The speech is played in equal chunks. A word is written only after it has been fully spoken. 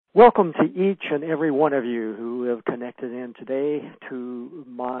Welcome to each and every one of you who have connected in today to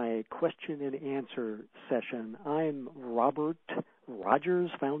my question and answer session. I'm Robert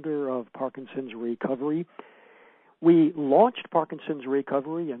Rogers, founder of Parkinson's Recovery. We launched Parkinson's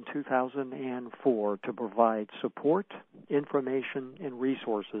Recovery in 2004 to provide support, information, and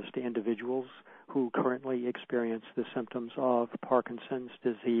resources to individuals who currently experience the symptoms of Parkinson's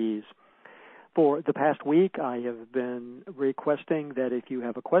disease. For the past week, I have been requesting that if you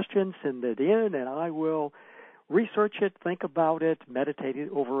have a question, send it in, and I will research it, think about it, meditate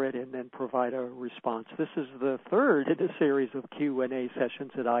over it, and then provide a response. This is the third in a series of Q&A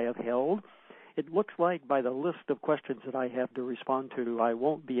sessions that I have held. It looks like by the list of questions that I have to respond to, I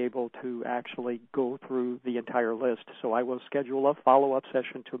won't be able to actually go through the entire list, so I will schedule a follow-up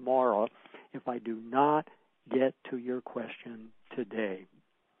session tomorrow if I do not get to your question today.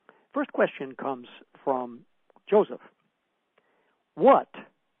 First question comes from Joseph. What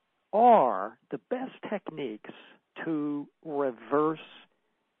are the best techniques to reverse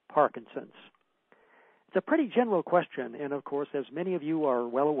Parkinson's? It's a pretty general question, and of course, as many of you are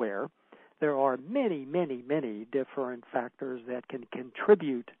well aware, there are many, many, many different factors that can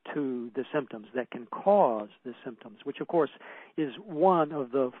contribute to the symptoms, that can cause the symptoms, which of course is one of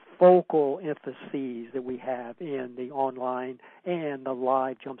the focal emphases that we have in the online and the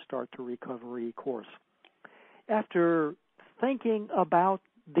live Jumpstart to Recovery course. After thinking about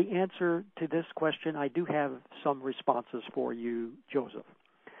the answer to this question, I do have some responses for you, Joseph.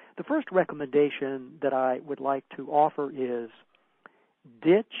 The first recommendation that I would like to offer is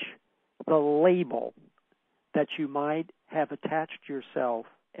ditch the label that you might have attached yourself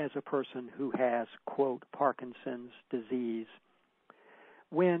as a person who has, quote, Parkinson's disease.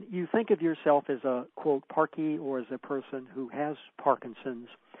 When you think of yourself as a, quote, Parky or as a person who has Parkinson's,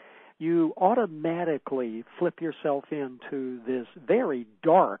 you automatically flip yourself into this very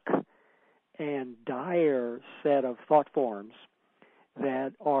dark and dire set of thought forms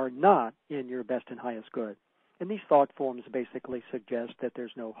that are not in your best and highest good. And these thought forms basically suggest that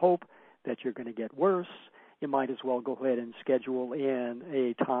there's no hope, that you're going to get worse. You might as well go ahead and schedule in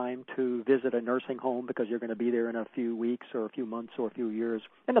a time to visit a nursing home because you're going to be there in a few weeks or a few months or a few years.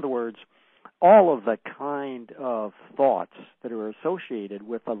 In other words, all of the kind of thoughts that are associated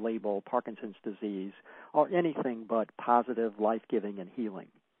with the label Parkinson's disease are anything but positive, life-giving, and healing.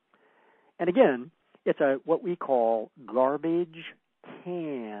 And again, it's what we call garbage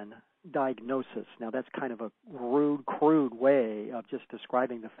can diagnosis. Now, that's kind of a rude, crude way of just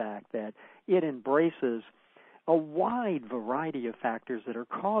describing the fact that it embraces a wide variety of factors that are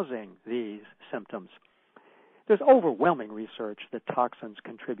causing these symptoms. There's overwhelming research that toxins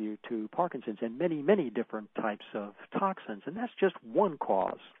contribute to Parkinson's and many, many different types of toxins, and that's just one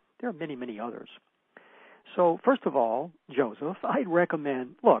cause. There are many, many others. So, first of all, Joseph, I'd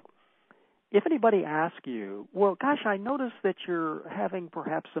recommend, look, if anybody asks you, well, gosh, I noticed that you're having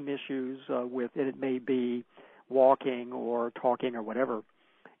perhaps some issues with it. It may be walking or talking or whatever.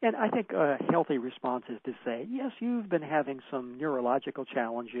 And I think a healthy response is to say, yes, you've been having some neurological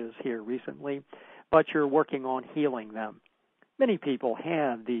challenges here recently, but you're working on healing them. Many people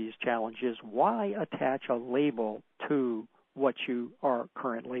have these challenges. Why attach a label to what you are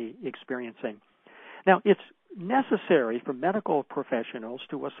currently experiencing? Now, it's necessary for medical professionals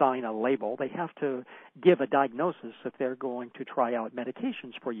to assign a label. They have to give a diagnosis if they're going to try out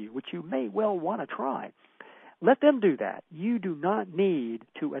medications for you, which you may well want to try. Let them do that. You do not need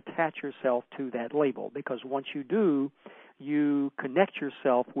to attach yourself to that label, because once you do, you connect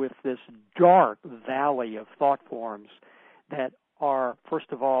yourself with this dark valley of thought forms that are,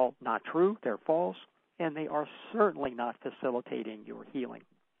 first of all, not true, they're false, and they are certainly not facilitating your healing.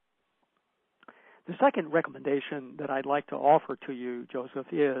 The second recommendation that I'd like to offer to you, Joseph,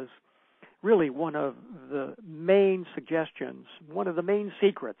 is really one of the main suggestions, one of the main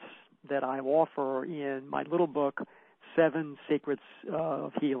secrets that I offer in my little book, 7 Secrets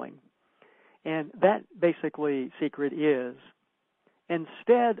of Healing. And that basically secret is,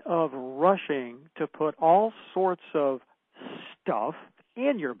 instead of rushing to put all sorts of stuff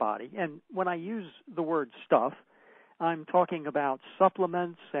in your body, and when I use the word stuff, I'm talking about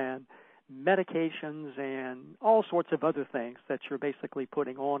supplements and medications and all sorts of other things that you're basically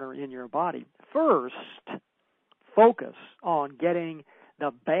putting on or in your body. First, focus on getting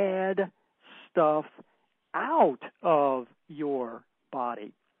the bad stuff out of your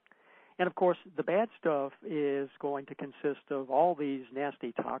body. And of course, the bad stuff is going to consist of all these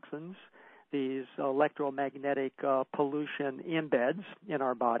nasty toxins, these electromagnetic pollution embeds in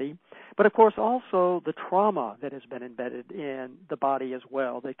our body, but of course also the trauma that has been embedded in the body as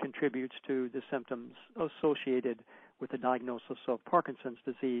well that contributes to the symptoms associated with a diagnosis of Parkinson's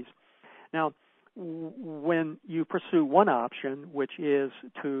disease. Now, when you pursue one option, which is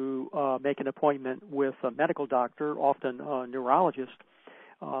to make an appointment with a medical doctor, often a neurologist,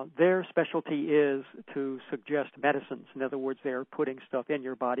 their specialty is to suggest medicines. In other words, they're putting stuff in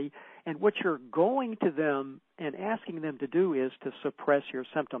your body. And what you're going to them and asking them to do is to suppress your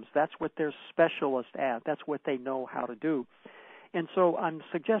symptoms. That's what they're specialists at. That's what they know how to do. And so I'm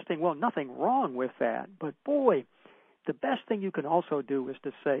suggesting, well, nothing wrong with that. But boy, the best thing you can also do is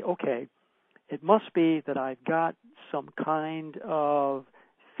to say, okay, it must be that I've got some kind of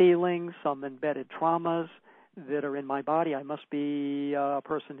feelings, some embedded traumas that are in my body. I must be a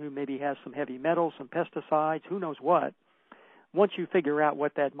person who maybe has some heavy metals, some pesticides, who knows what. Once you figure out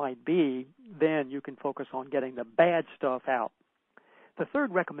what that might be, then you can focus on getting the bad stuff out. The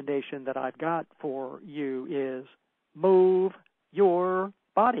third recommendation that I've got for you is move your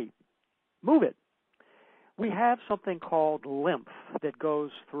body. Move it. We have something called lymph that goes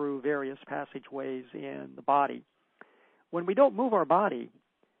through various passageways in the body. When we don't move our body,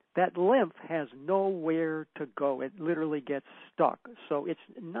 that lymph has nowhere to go. It literally gets stuck. So it's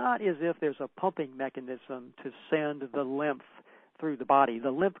not as if there's a pumping mechanism to send the lymph through the body.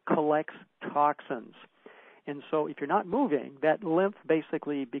 The lymph collects toxins. And so if you're not moving, that lymph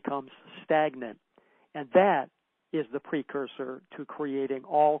basically becomes stagnant. And that is the precursor to creating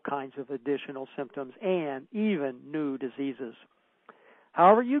all kinds of additional symptoms and even new diseases.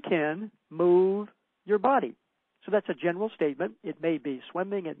 However you can, move your body. So that's a general statement. It may be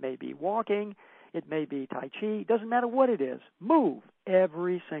swimming, it may be walking, it may be Tai Chi. It doesn't matter what it is. Move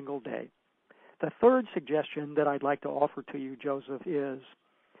every single day. The third suggestion that I'd like to offer to you, Joseph, is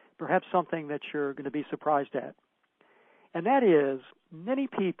perhaps something that you're going to be surprised at. And that is, many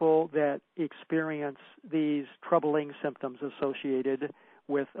people that experience these troubling symptoms associated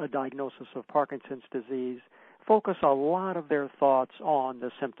with a diagnosis of Parkinson's disease focus a lot of their thoughts on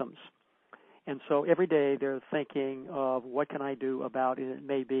the symptoms. And so every day they're thinking of what can I do about it. It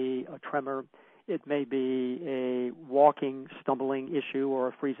may be a tremor. It may be a walking, stumbling issue or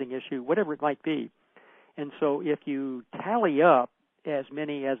a freezing issue, whatever it might be. And so if you tally up as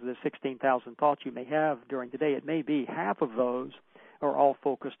many as the 16,000 thoughts you may have during the day, it may be half of those are all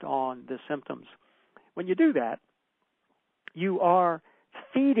focused on the symptoms. When you do that, you are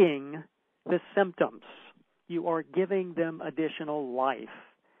feeding the symptoms. You are giving them additional life.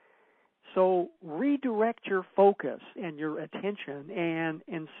 So redirect your focus and your attention, and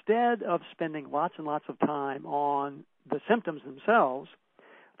instead of spending lots and lots of time on the symptoms themselves,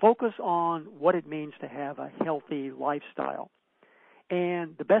 focus on what it means to have a healthy lifestyle.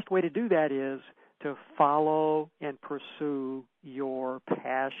 And the best way to do that is to follow and pursue your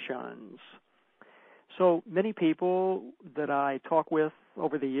passions. So many people that I talk with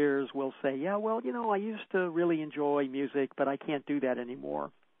over the years will say, yeah, well, I used to really enjoy music, but I can't do that anymore.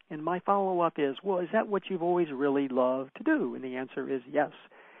 And my follow-up is, well, is that what you've always really loved to do? And the answer is yes.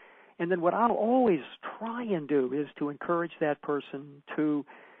 And then what I'll always try and do is to encourage that person to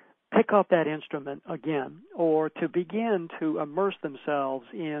pick up that instrument again, or to begin to immerse themselves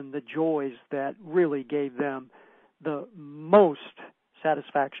in the joys that really gave them the most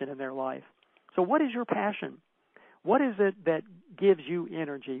satisfaction in their life. So what is your passion? What is it that gives you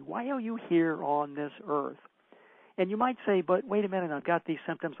energy? Why are you here on this earth? And you might say, but wait a minute, I've got these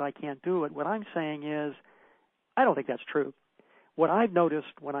symptoms, I can't do it. What I'm saying is, I don't think that's true. What I've noticed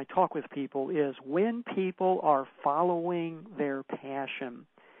when I talk with people is when people are following their passion,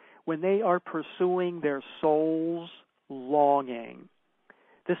 when they are pursuing their soul's longing,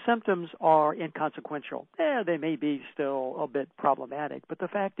 the symptoms are inconsequential. They may be still a bit problematic, but the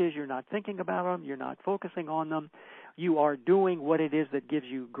fact is you're not thinking about them, you're not focusing on them, you are doing what it is that gives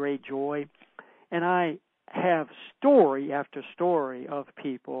you great joy. And I have story after story of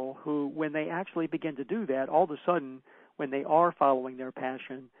people who, when they actually begin to do that, all of a sudden, when they are following their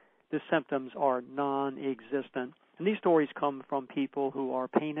passion, the symptoms are non-existent. And these stories come from people who are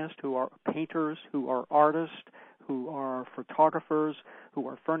painters, who are artists, who are photographers, who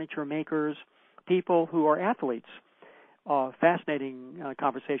are furniture makers, people who are athletes. Fascinating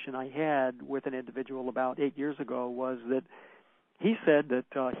conversation I had with an individual about 8 years ago was that he said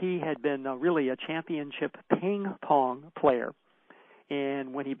that he had been really a championship ping pong player.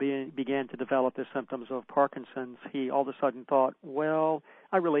 And when he began to develop the symptoms of Parkinson's, he all of a sudden thought, well,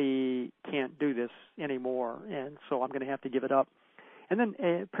 I really can't do this anymore, and so I'm going to have to give it up. And then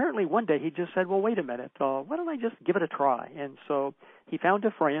apparently one day he just said, well, wait a minute, why don't I just give it a try? And so he found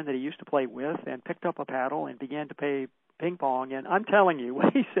a friend that he used to play with and picked up a paddle and began to play ping pong. And I'm telling you,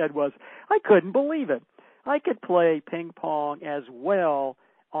 what he said was, I couldn't believe it. I could play ping pong as well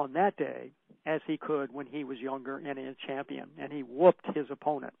on that day as he could when he was younger and a champion, and he whooped his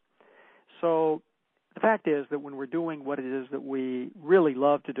opponent. So the fact is that when we're doing what it is that we really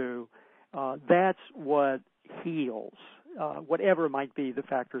love to do, that's what heals, whatever might be the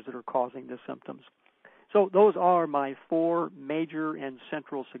factors that are causing the symptoms. So those are my 4 major and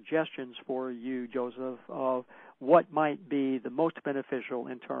central suggestions for you, Joseph, of what might be the most beneficial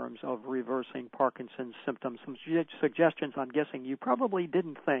in terms of reversing Parkinson's symptoms. Some suggestions I'm guessing you probably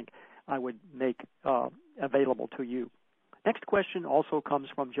didn't think I would make available to you. Next question also comes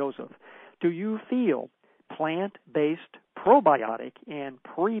from Joseph. Do you feel plant-based probiotic and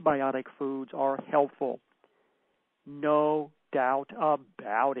prebiotic foods are helpful? No doubt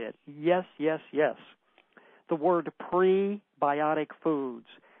about it. Yes, yes, yes. The word prebiotic foods.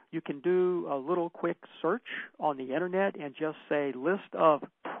 You can do a little quick search on the internet and just say list of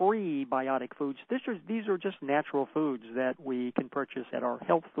prebiotic foods. These are just natural foods that we can purchase at our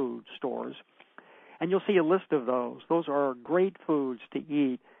health food stores. And you'll see a list of those. Those are great foods to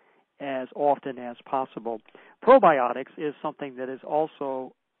eat as often as possible. Probiotics is something that is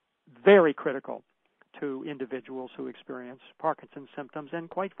also very critical to individuals who experience Parkinson's symptoms, and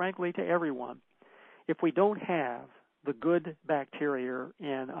quite frankly to everyone. If we don't have the good bacteria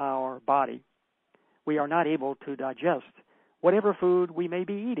in our body, we are not able to digest whatever food we may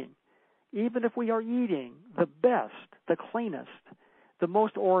be eating. Even if we are eating the best, the cleanest, the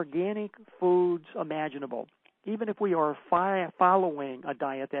most organic foods imaginable, even if we are following a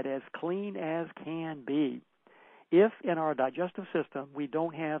diet that is clean as can be, if in our digestive system we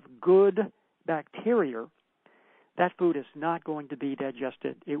don't have good bacteria, that food is not going to be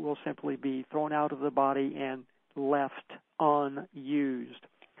digested. It will simply be thrown out of the body and left unused.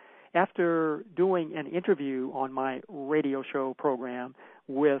 After doing an interview on my radio show program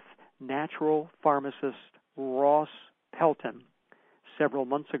with natural pharmacist Ross Pelton several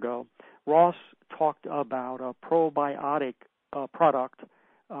months ago, Ross talked about a probiotic product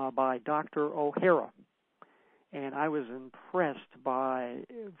by Dr. O'Hara. And I was impressed by,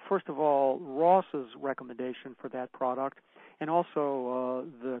 first of all, Ross's recommendation for that product, and also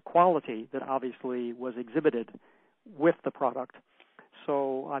the quality that obviously was exhibited with the product.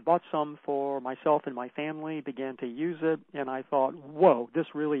 So I bought some for myself and my family, began to use it, and I thought, whoa,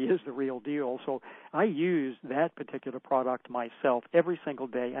 this really is the real deal. So I use that particular product myself every single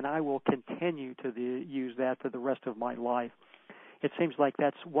day, and I will continue to use that for the rest of my life. It seems like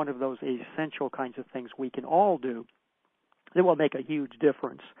that's one of those essential kinds of things we can all do that will make a huge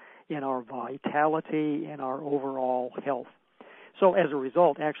difference in our vitality and our overall health. So as a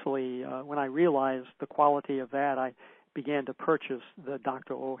result, actually, when I realized the quality of that, I began to purchase the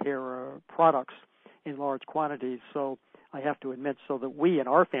Dr. O'Hara products in large quantities. So I have to admit, so that we in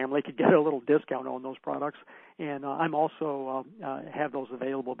our family could get a little discount on those products. And I'm also have those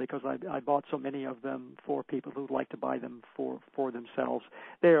available because I bought so many of them for people who would like to buy them for themselves.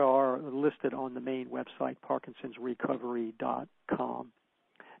 They are listed on the main website, parkinsonsrecovery.com.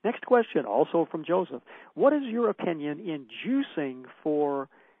 Next question, also from Joseph. What is your opinion in juicing for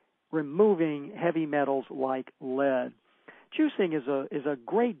removing heavy metals like lead? Juicing is a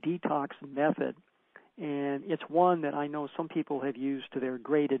great detox method, and it's one that I know some people have used to their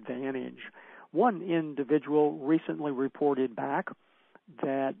great advantage. One individual recently reported back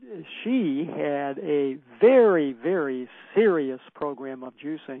that she had a very, very serious program of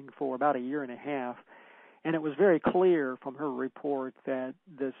juicing for about a year and a half, and it was very clear from her report that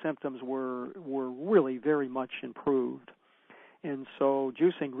the symptoms were really very much improved. And so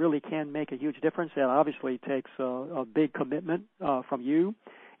juicing really can make a huge difference. That obviously takes a big commitment from you.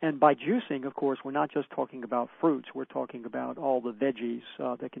 And by juicing, of course, we're not just talking about fruits. We're talking about all the veggies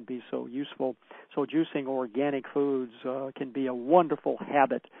that can be so useful. So juicing organic foods can be a wonderful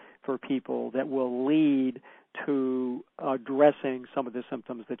habit for people that will lead to addressing some of the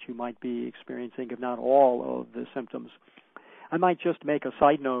symptoms that you might be experiencing, if not all of the symptoms. I might just make a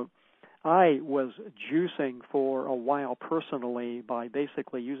side note. I was juicing for a while personally by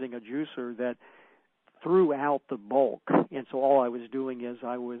basically using a juicer that threw out the bulk. And so all I was doing is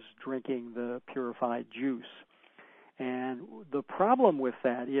I was drinking the purified juice. And the problem with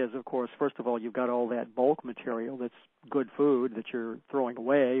that is, of course, first of all, you've got all that bulk material that's good food that you're throwing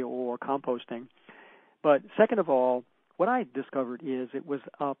away or composting. But second of all, what I discovered is it was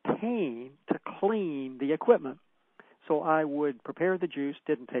a pain to clean the equipment. So I would prepare the juice,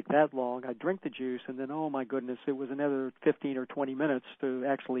 didn't take that long. I'd drink the juice, and then, oh, my goodness, it was another 15 or 20 minutes to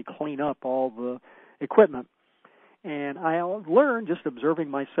actually clean up all the equipment. And I learned, just observing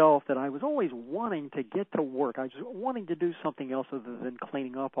myself, that I was always wanting to get to work. I was wanting to do something else other than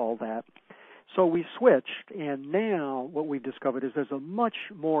cleaning up all that. So we switched, and now what we've discovered is there's a much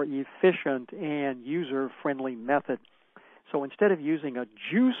more efficient and user-friendly method. So instead of using a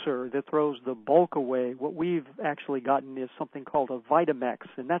juicer that throws the bulk away, what we've actually gotten is something called a Vitamix,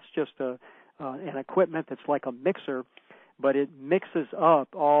 and that's just an equipment that's like a mixer, but it mixes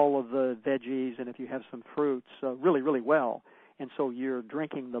up all of the veggies and if you have some fruits really, really well. And so you're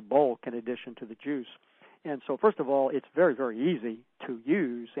drinking the bulk in addition to the juice. And so first of all, it's very, very easy to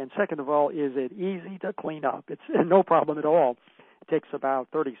use. And second of all, is it easy to clean up? It's no problem at all. It takes about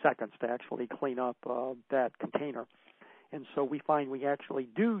 30 seconds to actually clean up that container. And so we find we actually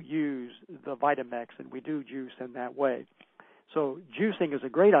do use the Vitamix, and we do juice in that way. So juicing is a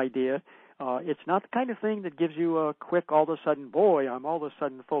great idea. It's not the kind of thing that gives you a quick, all of a sudden, boy, I'm all of a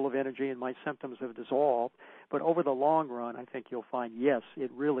sudden full of energy and my symptoms have dissolved. But over the long run, I think you'll find, yes,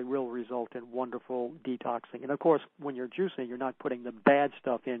 it really will result in wonderful detoxing. And, of course, when you're juicing, you're not putting the bad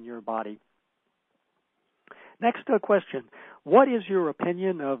stuff in your body. Next question. What is your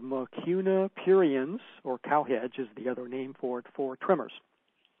opinion of mucuna pruriens, or cowheads is the other name for it, for trimmers?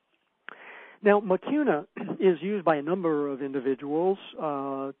 Now, mucuna is used by a number of individuals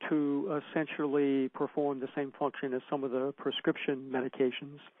to essentially perform the same function as some of the prescription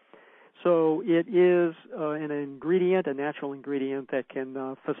medications. So it is an ingredient, a natural ingredient that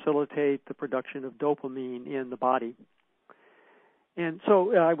can facilitate the production of dopamine in the body. And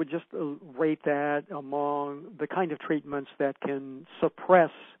so I would just rate that among the kind of treatments that can suppress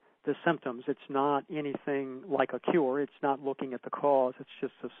the symptoms. It's not anything like a cure. It's not looking at the cause. It's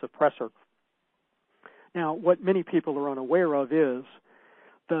just a suppressor. Now, what many people are unaware of is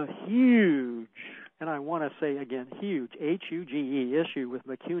the huge, and I want to say again, huge, H-U-G-E issue with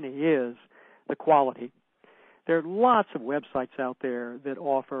mucuna is the quality. There are lots of websites out there that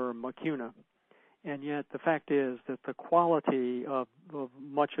offer mucuna. And yet the fact is that the quality of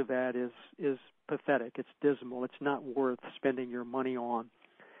much of that is pathetic. It's dismal. It's not worth spending your money on.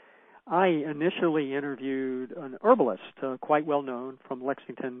 I initially interviewed an herbalist, quite well known from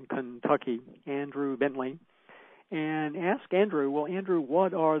Lexington, Kentucky, Andrew Bentley, and asked Andrew, well, Andrew,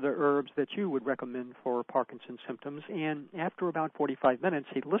 what are the herbs that you would recommend for Parkinson's symptoms? And after about 45 minutes,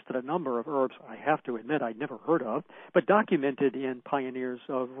 he listed a number of herbs I have to admit I'd never heard of, but documented in Pioneers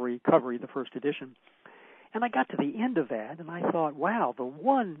of Recovery, the first edition. And I got to the end of that, and I thought, wow, the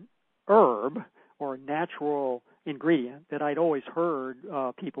one herb or natural ingredient that I'd always heard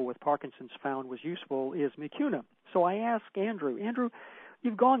people with Parkinson's found was useful is mucuna. So I asked Andrew,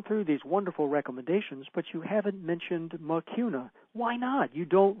 you've gone through these wonderful recommendations, but you haven't mentioned mucuna. Why not? You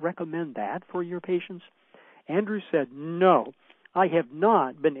don't recommend that for your patients? Andrew said, no, I have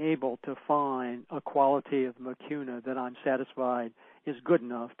not been able to find a quality of mucuna that I'm satisfied is good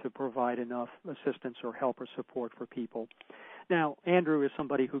enough to provide enough assistance or help or support for people. Now, Andrew is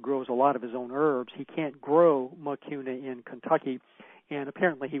somebody who grows a lot of his own herbs. He can't grow mucuna in Kentucky, and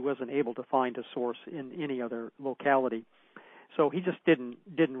apparently he wasn't able to find a source in any other locality. So he just didn't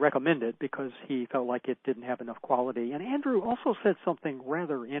recommend it because he felt like it didn't have enough quality. And Andrew also said something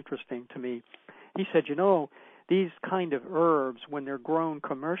rather interesting to me. He said, these kind of herbs, when they're grown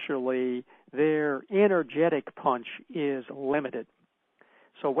commercially, their energetic punch is limited.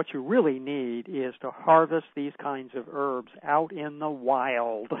 So what you really need is to harvest these kinds of herbs out in the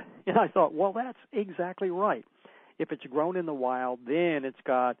wild. And I thought, well, that's exactly right. If it's grown in the wild, then it's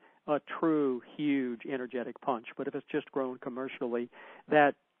got a true, huge energetic punch. But if it's just grown commercially,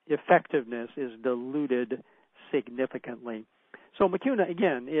 that effectiveness is diluted significantly. So mucuna,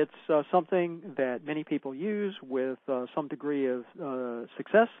 again, it's something that many people use with some degree of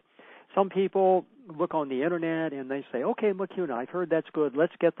success. Some people look on the Internet and they say, okay, mucuna, I've heard that's good.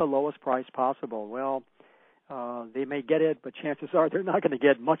 Let's get the lowest price possible. Well, they may get it, but chances are they're not going to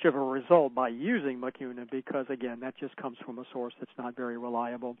get much of a result by using mucuna because, again, that just comes from a source that's not very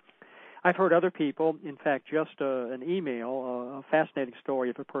reliable. I've heard other people, in fact, just an email, a fascinating story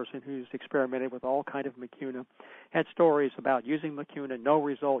of a person who's experimented with all kind of mucuna, had stories about using mucuna, no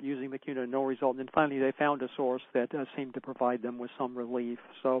result, using mucuna, no result, and then finally they found a source that seemed to provide them with some relief.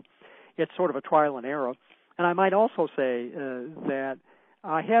 So it's sort of a trial and error. And I might also say that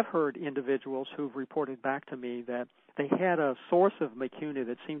I have heard individuals who've reported back to me that they had a source of mucuna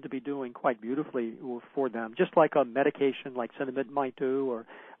that seemed to be doing quite beautifully for them, just like a medication like cinnamon might do or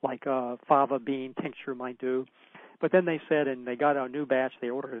like a fava bean tincture might do. But then they said, and they got a new batch, they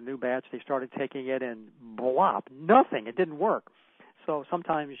ordered a new batch, they started taking it, and blop, nothing, it didn't work. So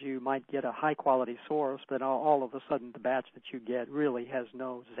sometimes you might get a high-quality source, but all of a sudden the batch that you get really has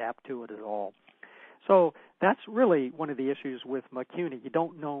no zap to it at all. So that's really one of the issues with mucuna. You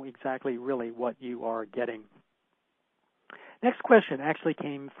don't know exactly really what you are getting. Next question actually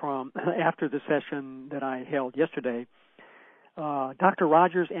came from after the session that I held yesterday. Dr.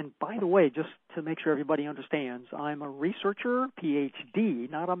 Rogers, and by the way, just to make sure everybody understands, I'm a researcher, PhD,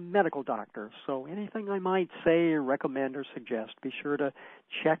 not a medical doctor. So anything I might say or recommend or suggest, be sure to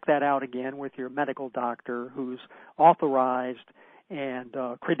check that out again with your medical doctor who's authorized and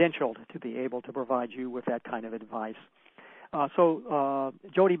credentialed to be able to provide you with that kind of advice. So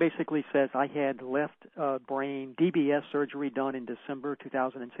Jody basically says, I had left brain DBS surgery done in December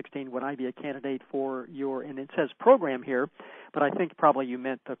 2016. Would I be a candidate for your, and it says program here, but I think probably you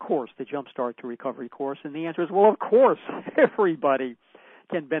meant the course, the Jumpstart to Recovery course. And the answer is, well, of course, everybody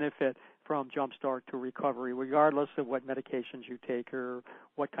can benefit from Jumpstart to Recovery, regardless of what medications you take or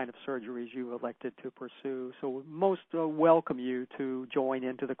what kind of surgeries you elected to pursue. So we most welcome you to join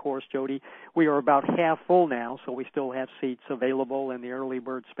into the course, Jody. We are about half full now, so we still have seats available, and the early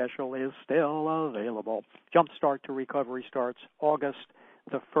bird special is still available. Jumpstart to Recovery starts August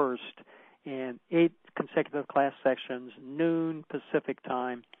the 1st, and 8 consecutive class sections, noon Pacific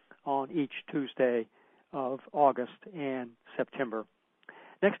time on each Tuesday of August and September.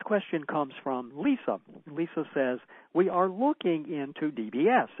 Next question comes from Lisa. Lisa says, we are looking into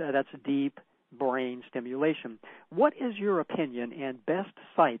DBS. That's deep brain stimulation. What is your opinion and best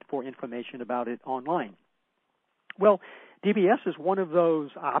site for information about it online? Well, DBS is one of those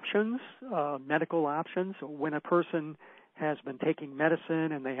options, medical options, when a person has been taking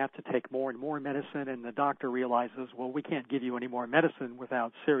medicine and they have to take more and more medicine, and the doctor realizes, well, we can't give you any more medicine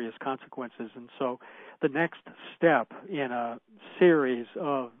without serious consequences. And so the next step in a series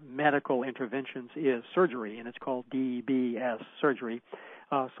of medical interventions is surgery, and it's called DBS surgery.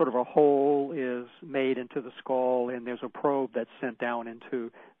 Sort of a hole is made into the skull, and there's a probe that's sent down into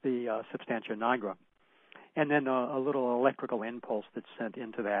the substantia nigra, and then a little electrical impulse that's sent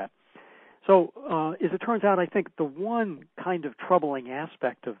into that. So as it turns out, I think the one kind of troubling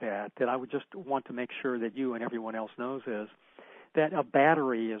aspect of that I would just want to make sure that you and everyone else knows is that a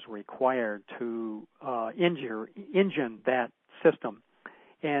battery is required to engine that system,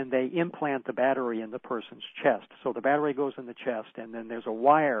 and they implant the battery in the person's chest. So the battery goes in the chest, and then there's a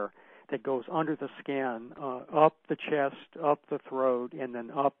wire that goes under the skin, up the chest, up the throat, and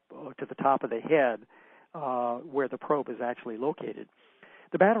then up to the top of the head where the probe is actually located.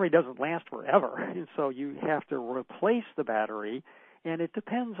 The battery doesn't last forever, and so you have to replace the battery, and it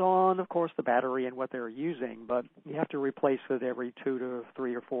depends on, of course, the battery and what they're using, but you have to replace it every 2 to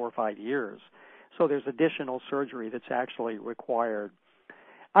 3 or 4 or 5 years. So there's additional surgery that's actually required.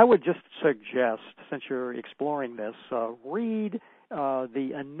 I would just suggest, since you're exploring this, read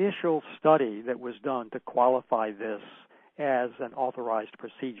the initial study that was done to qualify this as an authorized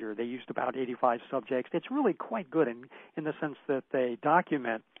procedure. They used about 85 subjects. It's really quite good in the sense that they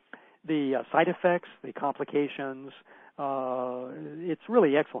document the side effects, the complications. It's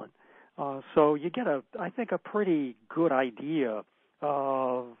really excellent. So you get, I think, a pretty good idea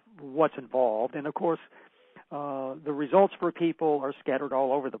of what's involved. And, of course, the results for people are scattered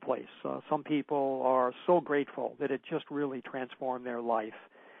all over the place. Some people are so grateful that it just really transformed their life.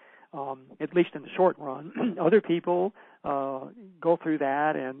 At least in the short run. Other people go through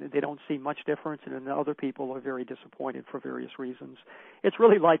that and they don't see much difference, and then other people are very disappointed for various reasons. It's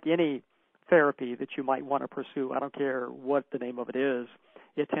really like any therapy that you might want to pursue. I don't care what the name of it is.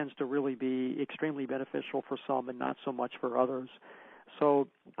 It tends to really be extremely beneficial for some and not so much for others. So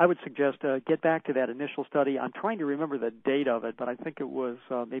I would suggest get back to that initial study. I'm trying to remember the date of it, but I think it was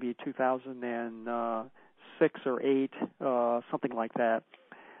maybe 2006 or 8, something like that.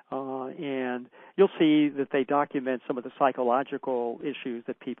 And you'll see that they document some of the psychological issues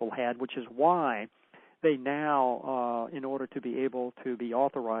that people had, which is why they now, in order to be able to be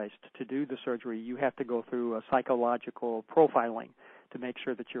authorized to do the surgery, you have to go through a psychological profiling to make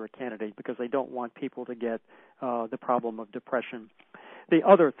sure that you're a candidate, because they don't want people to get the problem of depression. The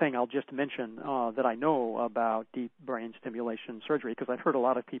other thing I'll just mention that I know about deep brain stimulation surgery, because I've heard a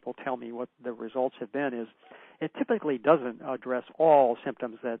lot of people tell me what the results have been, is it typically doesn't address all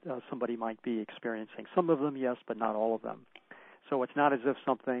symptoms that somebody might be experiencing. Some of them, yes, but not all of them. So it's not as if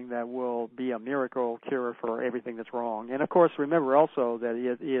something that will be a miracle cure for everything that's wrong. And, of course, remember also that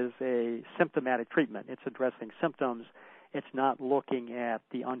it is a symptomatic treatment. It's addressing symptoms. It's not looking at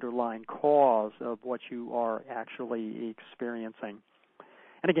the underlying cause of what you are actually experiencing.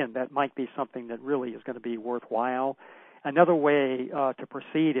 And, again, that might be something that really is going to be worthwhile. Another way to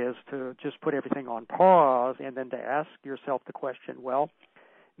proceed is to just put everything on pause and then to ask yourself the question, well,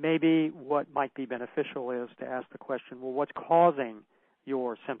 maybe what might be beneficial is to ask the question, well, what's causing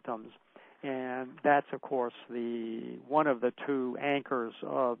your symptoms? And that's, of course, one of the two anchors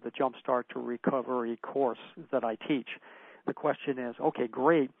of the Jumpstart to Recovery course that I teach. the question is, okay,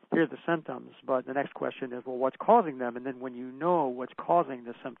 great, here are the symptoms, but the next question is, well, what's causing them? And then when you know what's causing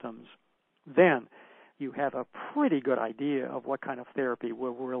the symptoms, then you have a pretty good idea of what kind of therapy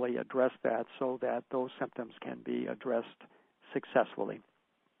will really address that so that those symptoms can be addressed successfully.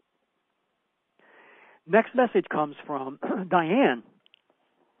 Next message comes from Diane.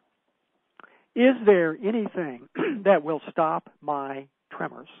 Is there anything that will stop my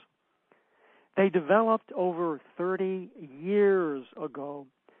tremors? They developed over 30 years ago,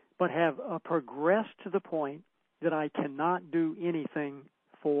 but have progressed to the point that I cannot do anything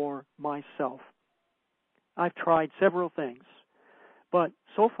for myself. I've tried several things, but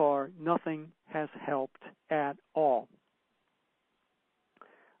so far nothing has helped at all.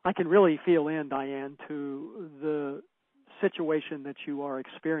 I can really feel in, Diane, to the situation that you are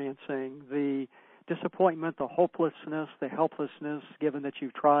experiencing, the disappointment, the hopelessness, the helplessness, given that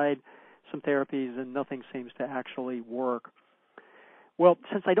you've tried some therapies and nothing seems to actually work. Well,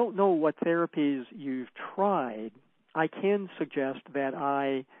 since I don't know what therapies you've tried, I can suggest that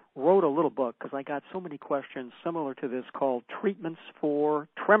I wrote a little book, because I got so many questions similar to this, called Treatments for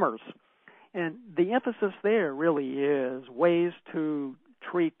Tremors. And the emphasis there really is ways to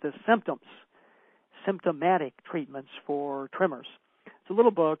treat the symptoms, symptomatic treatments for tremors. It's a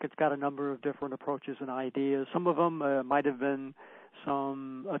little book. It's got a number of different approaches and ideas. Some of them might have been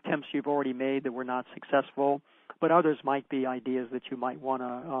some attempts you've already made that were not successful, but others might be ideas that you might want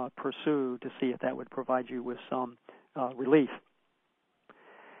to pursue to see if that would provide you with some relief.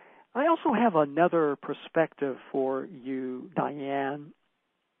 I also have another perspective for you, Diane,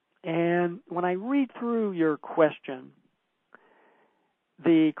 and when I read through your question,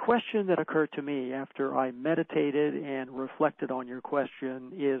 the question that occurred to me after I meditated and reflected on your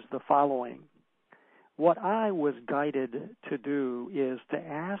question is the following. What I was guided to do is to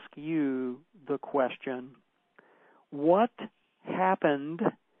ask you the question, what happened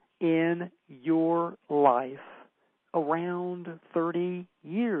in your life around 30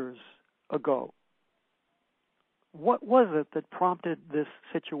 years ago? What was it that prompted this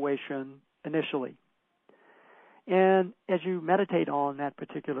situation initially? And as you meditate on that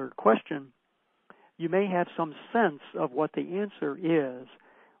particular question, you may have some sense of what the answer is.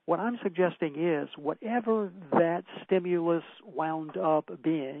 What I'm suggesting is whatever that stimulus wound up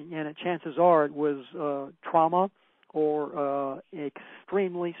being, and chances are it was trauma or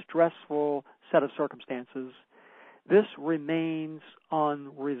extremely stressful set of circumstances, this remains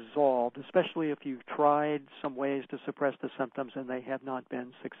unresolved, especially if you've tried some ways to suppress the symptoms and they have not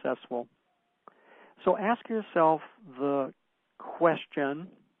been successful. So ask yourself the question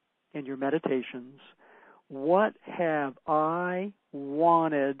in your meditations, what have I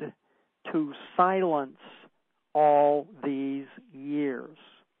wanted to silence all these years?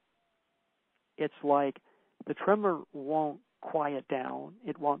 It's like the tremor won't quiet down,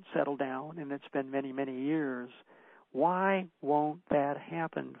 it won't settle down, and it's been many, many years. Why won't that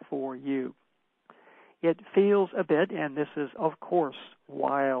happen for you? It feels a bit, and this is, of course,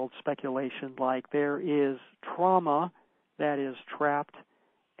 wild speculation, like there is trauma that is trapped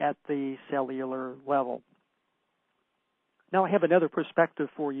at the cellular level. Now, I have another perspective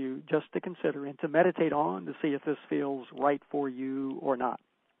for you just to consider and to meditate on to see if this feels right for you or not.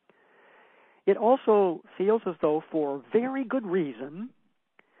 It also feels as though, for very good reason,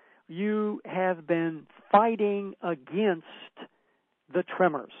 you have been fighting against the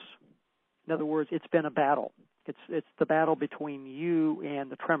tremors. In other words, it's been a battle. It's the battle between you and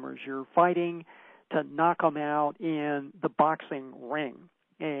the tremors. You're fighting to knock them out in the boxing ring.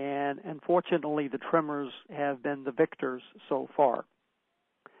 And unfortunately, the tremors have been the victors so far.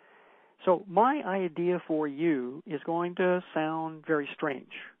 So my idea for you is going to sound very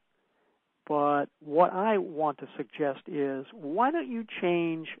strange. But what I want to suggest is, why don't you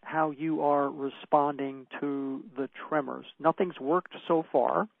change how you are responding to the tremors? Nothing's worked so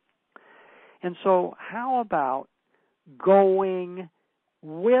far. And so how about going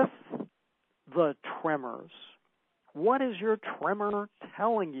with the tremors? What is your tremor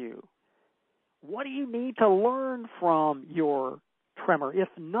telling you? What do you need to learn from your tremor? If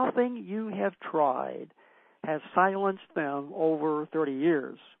nothing you have tried has silenced them over 30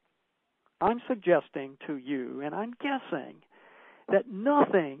 years, I'm suggesting to you, and I'm guessing, that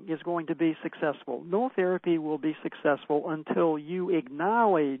nothing is going to be successful. No therapy will be successful until you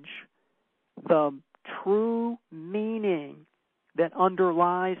acknowledge the true meaning that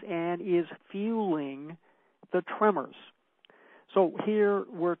underlies and is fueling the tremors. So here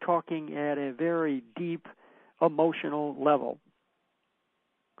we're talking at a very deep emotional level.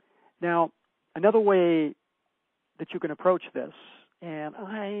 Now, another way that you can approach this And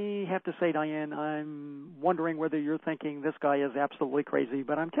I have to say, Diane, I'm wondering whether you're thinking this guy is absolutely crazy,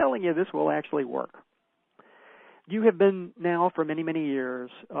 but I'm telling you this will actually work. You have been now for many, many years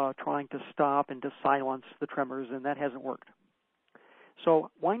trying to stop and to silence the tremors, and that hasn't worked.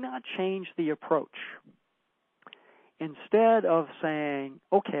 So why not change the approach? Instead of saying,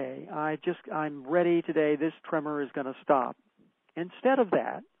 okay, I'm ready today, this tremor is going to stop. Instead of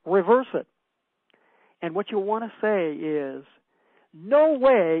that, reverse it. And what you want to say is, no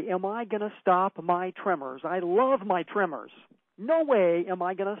way am I going to stop my tremors. I love my tremors. No way am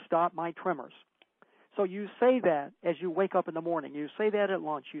I going to stop my tremors. So you say that as you wake up in the morning. You say that at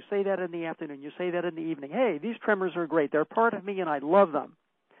lunch. You say that in the afternoon. You say that in the evening. Hey, these tremors are great. They're part of me and I love them.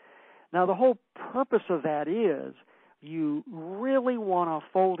 Now the whole purpose of that is you really want to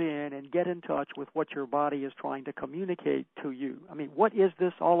fold in and get in touch with what your body is trying to communicate to you. I mean, what is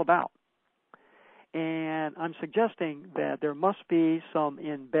this all about? And I'm suggesting that there must be some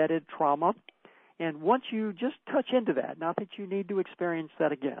embedded trauma. And once you just touch into that, not that you need to experience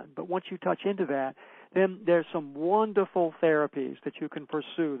that again, but once you touch into that, then there's some wonderful therapies that you can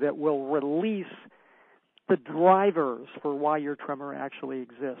pursue that will release the drivers for why your tremor actually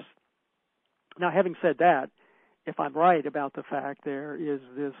exists. Now, having said that, if I'm right about the fact there is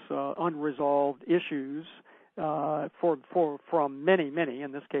this unresolved issues from many,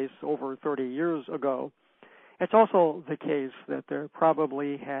 in this case over 30 years ago, it's also the case that there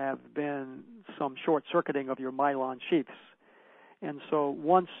probably have been some short-circuiting of your myelin sheaths. And so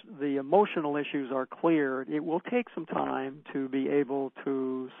once the emotional issues are cleared, it will take some time to be able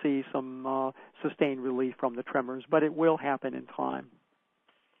to see some sustained relief from the tremors, but it will happen in time.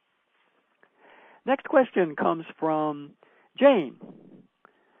 Next question comes from Jane.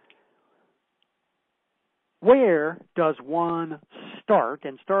 Where does one start,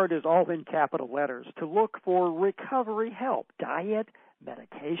 and start is all in capital letters, to look for recovery help? Diet,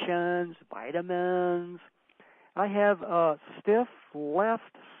 medications, vitamins. I have a stiff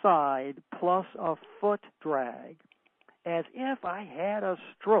left side plus a foot drag, as if I had a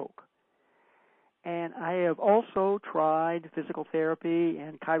stroke. And I have also tried physical therapy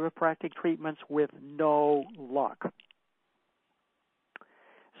and chiropractic treatments with no luck.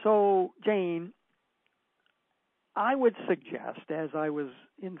 So, Jane, I would suggest, as I was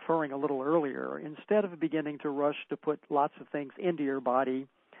inferring a little earlier, instead of beginning to rush to put lots of things into your body,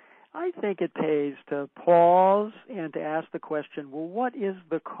 I think it pays to pause and to ask the question, well, what is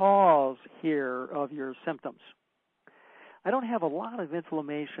the cause here of your symptoms? I don't have a lot of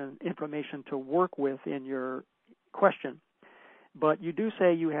information to work with in your question, but you do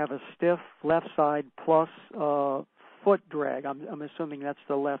say you have a stiff left side plus foot drag. I'm assuming that's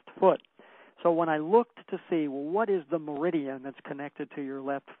the left foot. So when I looked to see, well, what is the meridian that's connected to your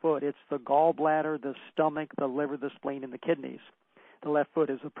left foot? It's the gallbladder, the stomach, the liver, the spleen, and the kidneys. The left foot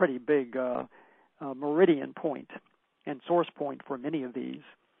is a pretty big meridian point and source point for many of these.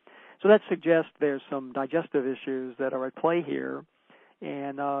 So that suggests there's some digestive issues that are at play here,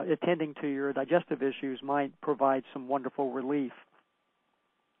 and attending to your digestive issues might provide some wonderful relief.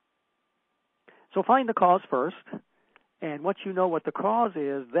 So find the cause first, and once you know what the cause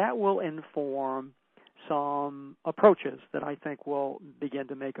is, that will inform some approaches that I think will begin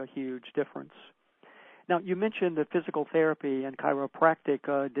to make a huge difference. Now, you mentioned that physical therapy and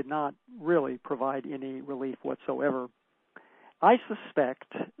chiropractic did not really provide any relief whatsoever. I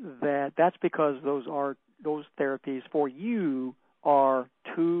suspect that that's because those therapies for you are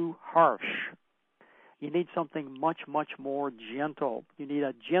too harsh. You need something much, much more gentle. You need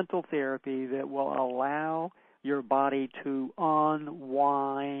a gentle therapy that will allow your body to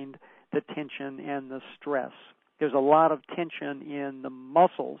unwind the tension and the stress. There's a lot of tension in the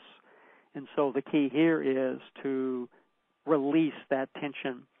muscles, and so the key here is to release that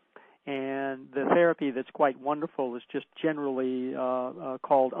tension. And the therapy that's quite wonderful is just generally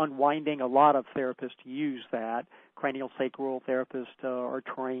called unwinding. A lot of therapists use that. Craniosacral therapists are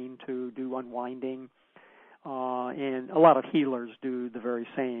trained to do unwinding, and a lot of healers do the very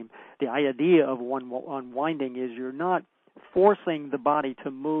same. The idea of unwinding is you're not forcing the body to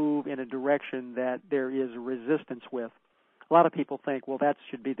move in a direction that there is resistance with. A lot of people think, well, that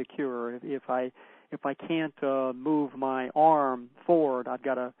should be the cure. If I can't move my arm forward, I've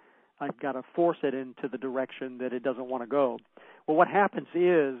got to force it into the direction that it doesn't want to go. Well, what happens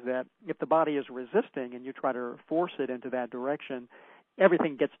is that if the body is resisting and you try to force it into that direction,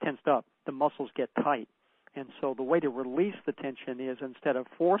 everything gets tensed up. The muscles get tight. And so the way to release the tension is, instead of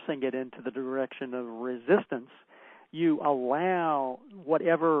forcing it into the direction of resistance, you allow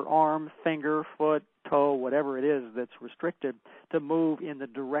whatever arm, finger, foot, toe, whatever it is that's restricted, to move in the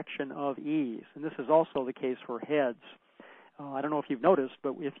direction of ease. And this is also the case for heads. I don't know if you've noticed,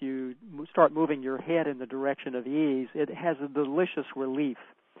 but if you start moving your head in the direction of ease, it has a delicious relief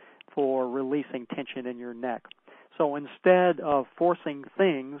for releasing tension in your neck. So instead of forcing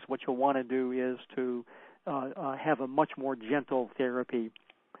things, what you'll want to do is to have a much more gentle therapy.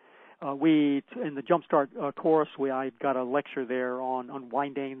 In the Jumpstart course, I've got a lecture there on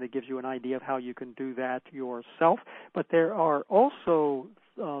unwinding that gives you an idea of how you can do that yourself. But there are also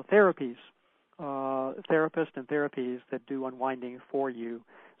therapists and therapies that do unwinding for you.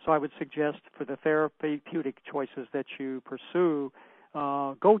 So I would suggest for the therapeutic choices that you pursue,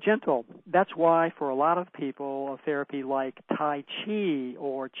 go gentle. That's why for a lot of people, a therapy like Tai Chi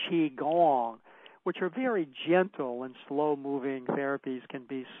or Qi Gong, which are very gentle and slow-moving therapies, can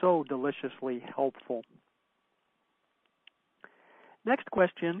be so deliciously helpful. Next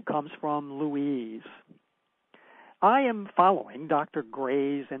question comes from Louise. I am following Dr.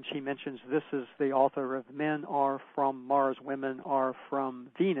 Gray's, and she mentions this is the author of Men Are From Mars, Women Are From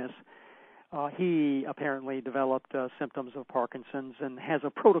Venus. He apparently developed symptoms of Parkinson's and has a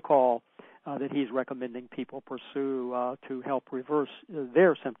protocol that he's recommending people pursue to help reverse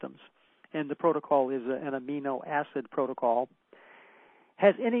their symptoms. And the protocol is an amino acid protocol.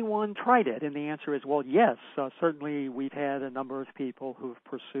 Has anyone tried it? And the answer is, well, yes. Certainly we've had a number of people who've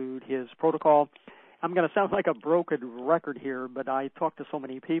pursued his protocol. I'm going to sound like a broken record here, but I talk to so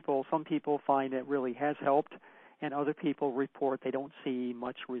many people. Some people find it really has helped, and other people report they don't see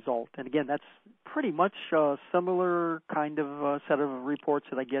much result. And again, that's pretty much a similar kind of set of reports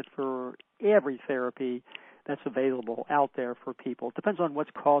that I get for every therapy that's available out there for people. It depends on what's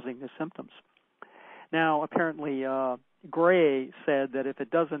causing the symptoms. Now, apparently, Gray said that if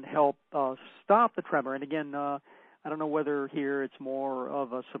it doesn't help stop the tremor, and again, I don't know whether here it's more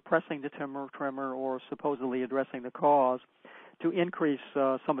of a suppressing the tremor or supposedly addressing the cause, to increase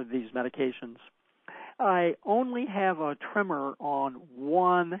some of these medications. I only have a tremor on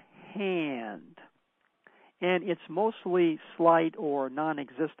one hand, and it's mostly slight or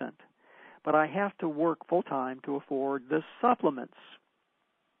non-existent, but I have to work full-time to afford the supplements.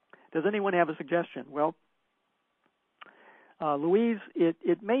 Does anyone have a suggestion? Well, Louise,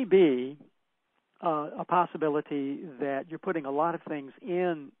 it may be a possibility that you're putting a lot of things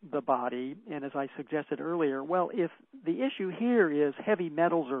in the body, and as I suggested earlier, well, if the issue here is heavy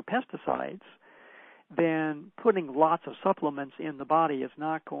metals or pesticides, then putting lots of supplements in the body is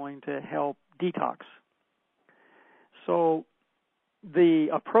not going to help detox. So the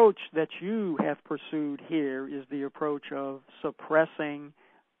approach that you have pursued here is the approach of suppressing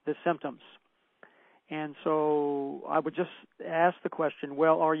the symptoms. And so I would just ask the question,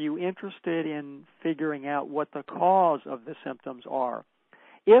 well, are you interested in figuring out what the cause of the symptoms are?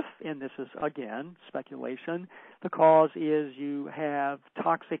 If, and this is, again, speculation, the cause is you have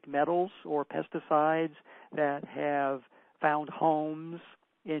toxic metals or pesticides that have found homes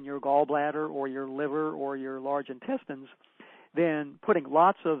in your gallbladder or your liver or your large intestines, then putting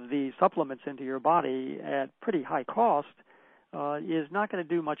lots of these supplements into your body at pretty high cost is not going to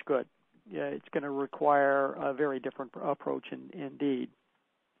do much good. It's going to require a very different approach indeed.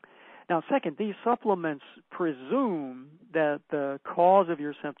 Now, second, these supplements presume that the cause of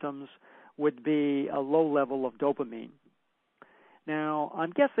your symptoms would be a low level of dopamine. Now,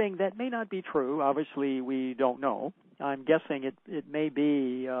 I'm guessing that may not be true. Obviously, we don't know. I'm guessing it may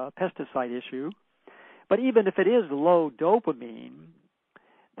be a pesticide issue. But even if it is low dopamine,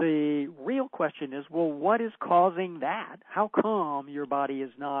 the real question is, well, what is causing that? How come your body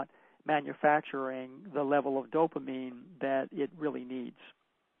is not manufacturing the level of dopamine that it really needs?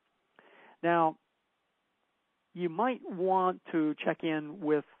 Now, you might want to check in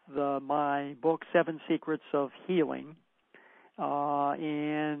with my book, 7 Secrets of Healing.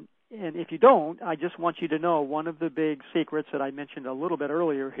 And if you don't, I just want you to know one of the big secrets that I mentioned a little bit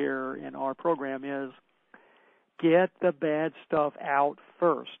earlier here in our program is get the bad stuff out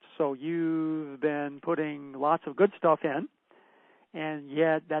first. So you've been putting lots of good stuff in, and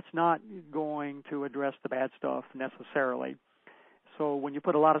yet that's not going to address the bad stuff necessarily. So when you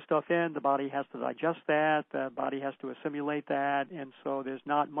put a lot of stuff in, the body has to digest that, the body has to assimilate that, and so there's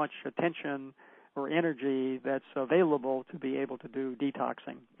not much attention or energy that's available to be able to do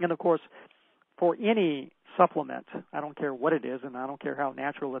detoxing. And of course, for any supplement, I don't care what it is and I don't care how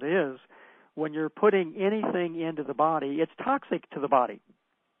natural it is, when you're putting anything into the body, it's toxic to the body.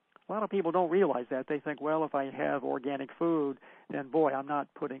 A lot of people don't realize that. They think, well, if I have organic food, then boy, I'm not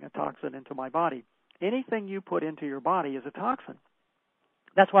putting a toxin into my body. Anything you put into your body is a toxin.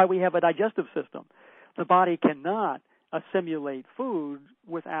 That's why we have a digestive system. The body cannot assimilate food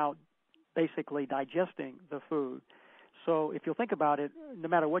without basically digesting the food. So if you'll think about it, no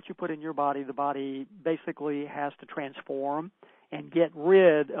matter what you put in your body, the body basically has to transform and get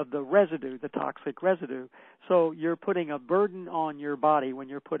rid of the residue, the toxic residue. So you're putting a burden on your body when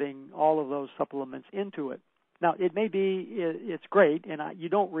you're putting all of those supplements into it. Now, it may be it's great, and you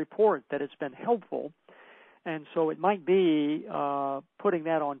don't report that it's been helpful, and so it might be putting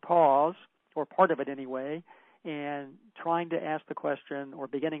that on pause, or part of it anyway, and trying to ask the question, or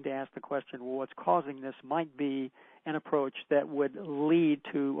beginning to ask the question, well, what's causing this might be an approach that would lead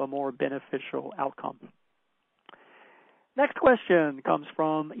to a more beneficial outcome. Next question comes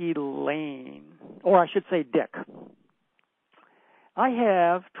from Elaine, or I should say Dick. I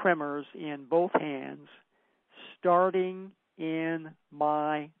have tremors in both hands starting in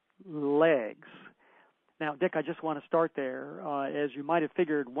my legs. Now, Dick, I just want to start there. As you might have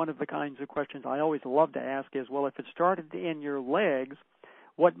figured, one of the kinds of questions I always love to ask is, well, if it started in your legs,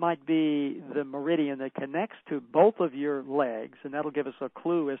 what might be the meridian that connects to both of your legs? And that'll give us a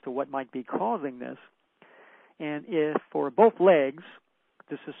clue as to what might be causing this. And if for both legs,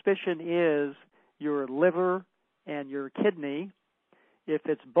 the suspicion is your liver and your kidney. If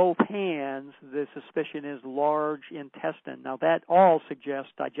it's both hands, the suspicion is large intestine. Now, that all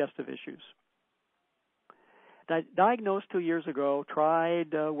suggests digestive issues. Diagnosed 2 years ago,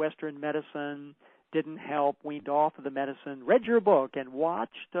 tried Western medicine, didn't help, weaned off of the medicine, read your book and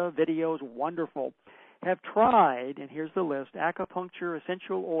watched videos, wonderful. Have tried, and here's the list, acupuncture,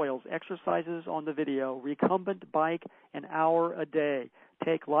 essential oils, exercises on the video, recumbent bike an hour a day,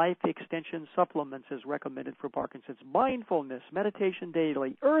 take life extension supplements as recommended for Parkinson's, mindfulness, meditation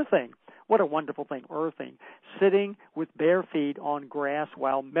daily, earthing, what a wonderful thing, earthing, sitting with bare feet on grass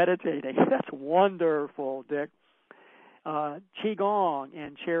while meditating, that's wonderful, Dick, Qigong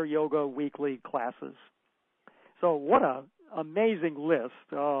and chair yoga weekly classes. So what a amazing list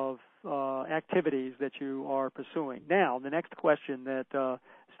of activities that you are pursuing. Now, the next question, that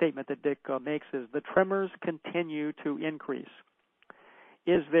statement that Dick makes is, the tremors continue to increase.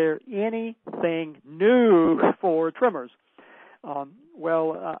 Is there anything new for tremors?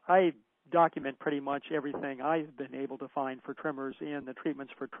 I document pretty much everything I've been able to find for tremors in the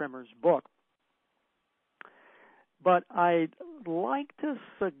Treatments for Tremors book. But I'd like to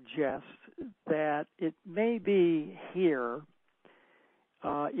suggest that it may be here,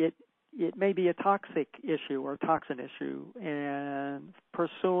 it may be a toxic issue or toxin issue, and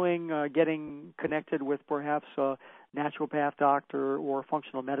pursuing getting connected with perhaps a naturopath doctor or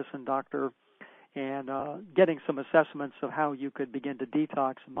functional medicine doctor and getting some assessments of how you could begin to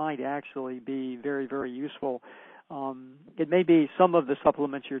detox might actually be very, very useful. It may be some of the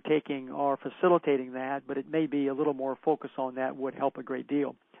supplements you're taking are facilitating that, but it may be a little more focus on that would help a great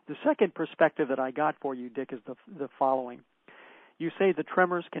deal. The second perspective that I got for you, Dick, is the following. You say the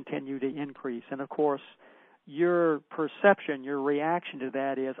tremors continue to increase, and of course, your perception, your reaction to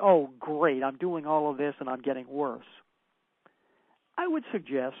that is, oh, great, I'm doing all of this and I'm getting worse. I would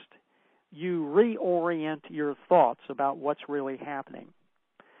suggest you reorient your thoughts about what's really happening.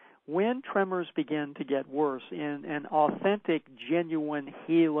 When tremors begin to get worse in an authentic, genuine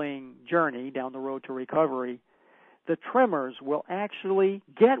healing journey down the road to recovery, the tremors will actually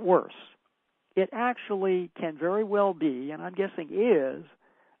get worse. It actually can very well be, and I'm guessing is,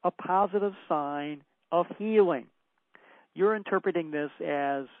 a positive sign of healing. You're interpreting this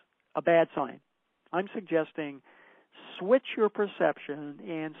as a bad sign. I'm suggesting switch your perception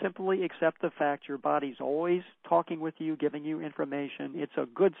and simply accept the fact your body's always talking with you, giving you information. It's a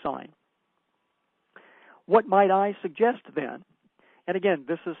good sign. What might I suggest then? And again,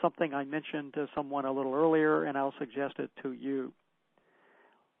 this is something I mentioned to someone a little earlier, and I'll suggest it to you.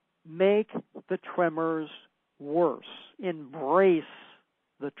 Make the tremors worse. Embrace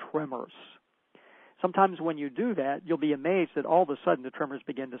the tremors. Sometimes when you do that, you'll be amazed that all of a sudden the tremors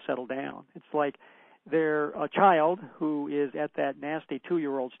begin to settle down. It's like they're a child who is at that nasty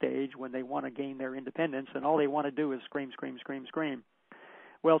 2-year-old stage when they want to gain their independence, and all they want to do is scream, scream, scream, scream.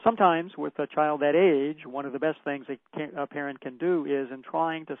 Well, sometimes with a child that age, one of the best things a parent can do is, in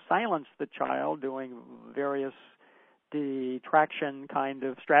trying to silence the child, doing various detraction kind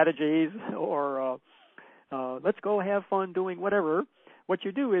of strategies, or let's go have fun doing whatever, what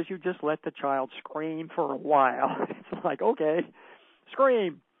you do is you just let the child scream for a while. It's like, okay,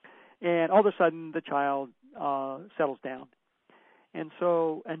 scream. And all of a sudden the child settles down. And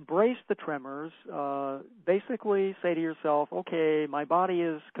so embrace the tremors. Basically say to yourself, okay, my body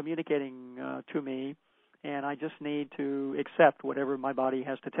is communicating to me, and I just need to accept whatever my body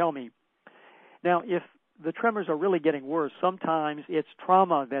has to tell me. Now, if the tremors are really getting worse, sometimes it's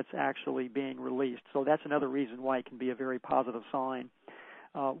trauma that's actually being released. So that's another reason why it can be a very positive sign.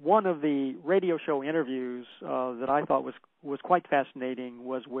 One of the radio show interviews that I thought was quite fascinating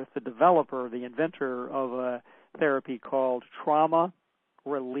was with the developer, the inventor of a therapy called trauma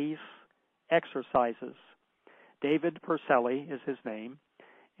release exercises. David Purcelli is his name,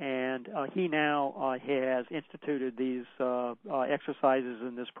 and he now has instituted these exercises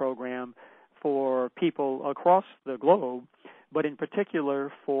in this program for people across the globe, but in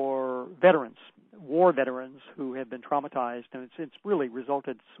particular for veterans, war veterans who have been traumatized, and it's really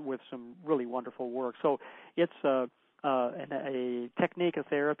resulted with some really wonderful work. So it's a technique, a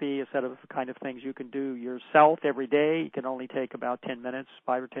therapy, a set of kind of things you can do yourself every day. It can only take about 10 minutes,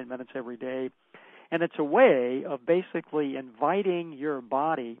 5 or 10 minutes every day. And it's a way of basically inviting your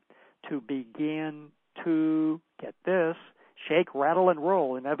body to begin to, get this, shake, rattle, and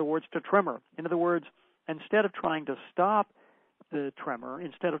roll. In other words, to tremor. In other words, instead of trying to stop the tremor,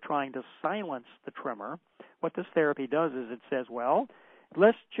 instead of trying to silence the tremor, what this therapy does is it says, well,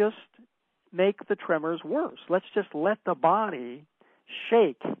 let's just make the tremors worse. Let's just let the body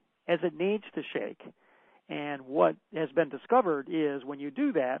shake as it needs to shake. And what has been discovered is when you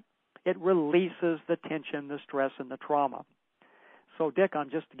do that, it releases the tension, the stress, and the trauma. So, Dick,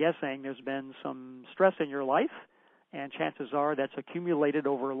 I'm just guessing there's been some stress in your life, and chances are that's accumulated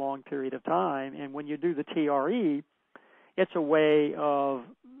over a long period of time. And when you do the TRE, it's a way of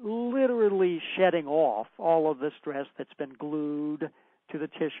literally shedding off all of the stress that's been glued to the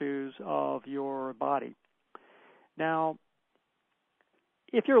tissues of your body. Now,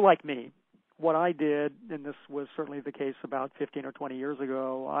 if you're like me, what I did, and this was certainly the case about 15 or 20 years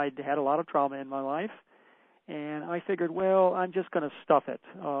ago, I had a lot of trauma in my life, and I figured, well, I'm just going to stuff it.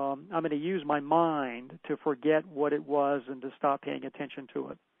 I'm going to use my mind to forget what it was and to stop paying attention to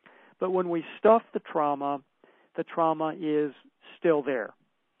it. But when we stuff the trauma is still there,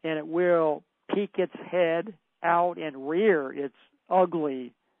 and it will peek its head out and rear its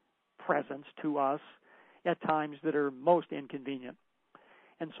ugly presence to us at times that are most inconvenient.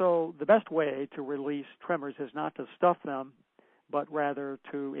 And so the best way to release tremors is not to stuff them, but rather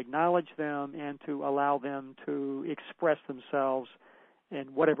to acknowledge them and to allow them to express themselves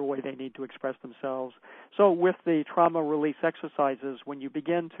in whatever way they need to express themselves. So with the trauma release exercises, when you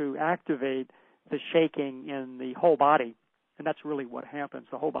begin to activate the shaking in the whole body, and that's really what happens,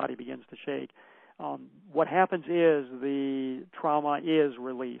 the whole body begins to shake, what happens is the trauma is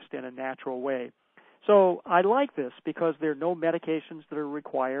released in a natural way. So I like this because there are no medications that are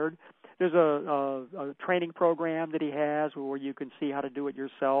required. There's a training program that he has where you can see how to do it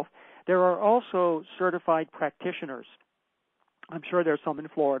yourself. There are also certified practitioners. I'm sure there's some in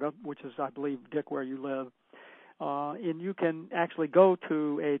Florida, which is, I believe, Dick, where you live. And you can actually go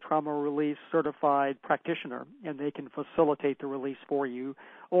to a trauma release certified practitioner, and they can facilitate the release for you.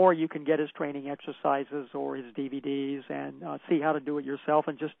 Or you can get his training exercises or his DVDs and see how to do it yourself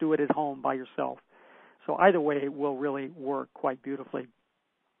and just do it at home by yourself. So either way will really work quite beautifully.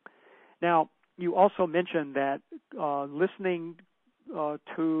 Now, you also mentioned that listening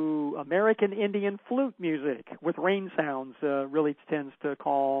to American Indian flute music with rain sounds really tends to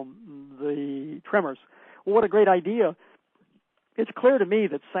calm the tremors. Well, what a great idea. It's clear to me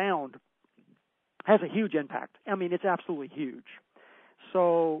that sound has a huge impact. I mean, it's absolutely huge.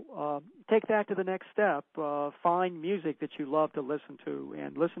 So take that to the next step. Find music that you love to listen to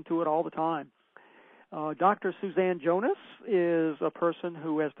and listen to it all the time. Dr. Suzanne Jonas is a person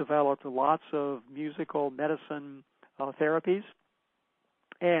who has developed lots of musical medicine therapies,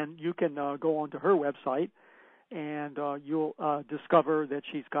 and you can go onto her website, and you'll discover that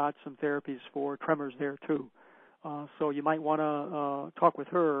she's got some therapies for tremors there too. So you might want to talk with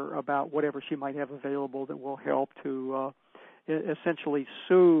her about whatever she might have available that will help to essentially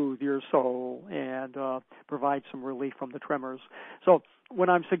soothe your soul and provide some relief from the tremors. So when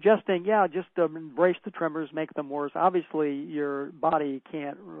I'm suggesting, just embrace the tremors, make them worse, obviously your body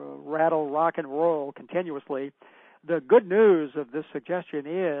can't rattle, rock, and roll continuously. The good news of this suggestion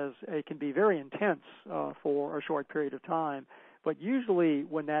is it can be very intense for a short period of time, but usually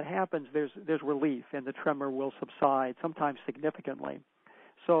when that happens, there's relief and the tremor will subside, sometimes significantly.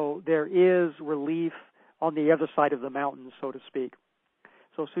 So there is relief on the other side of the mountain, so to speak.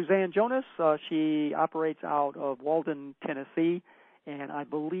 So Suzanne Jonas, she operates out of Walden, Tennessee, and I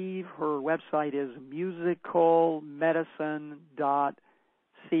believe her website is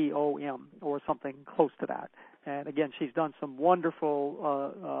musicalmedicine.com or something close to that. And again, she's done some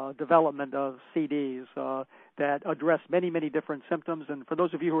wonderful development of CDs that address many, many different symptoms. And for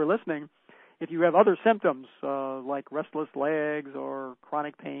those of you who are listening, if you have other symptoms like restless legs or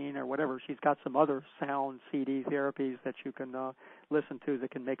chronic pain or whatever, she's got some other sound CD therapies that you can listen to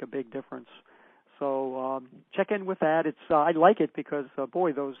that can make a big difference. So check in with that. I like it because,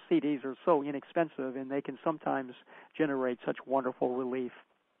 boy, those CDs are so inexpensive, and they can sometimes generate such wonderful relief.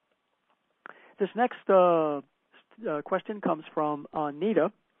 This next question comes from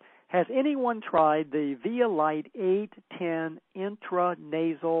Anita. Has anyone tried the ViaLight 810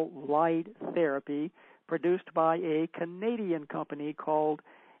 intranasal light therapy produced by a Canadian company called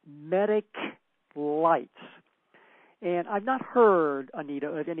Medic Lights? And I've not heard, Anita,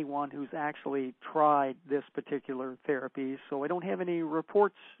 of anyone who's actually tried this particular therapy, so I don't have any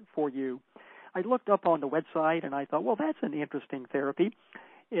reports for you. I looked up on the website, and I thought, well, that's an interesting therapy.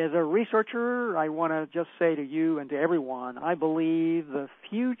 As a researcher, I want to just say to you and to everyone, I believe the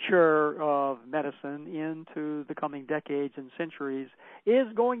future of medicine into the coming decades and centuries is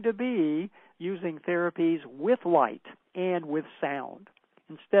going to be using therapies with light and with sound.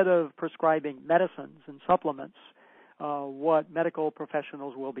 Instead of prescribing medicines and supplements, what medical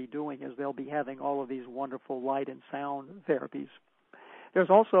professionals will be doing is they'll be having all of these wonderful light and sound therapies. There's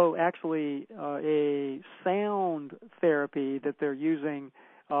also actually a sound therapy that they're using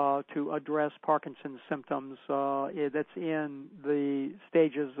to address Parkinson's symptoms that's in the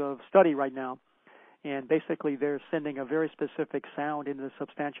stages of study right now. And basically they're sending a very specific sound into the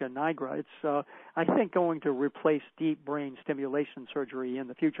substantia nigra. It's, I think, going to replace deep brain stimulation surgery in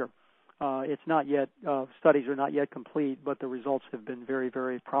the future. It's not yet, studies are not yet complete, but the results have been very,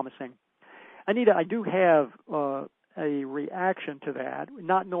 very promising. Anita, I do have a reaction to that.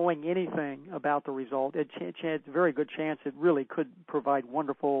 Not knowing anything about the result, it's a very good chance it really could provide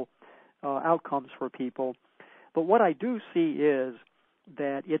wonderful outcomes for people. But what I do see is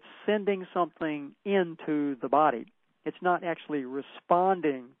that it's sending something into the body. It's not actually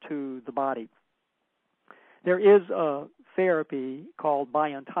responding to the body. There is a therapy called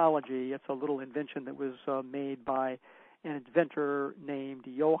biontology. It's a little invention that was made by an inventor named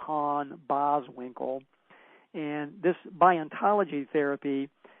Johann Boswinkel. And this biontology therapy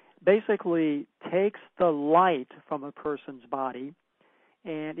basically takes the light from a person's body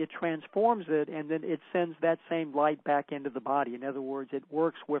and it transforms it, and then it sends that same light back into the body. In other words, it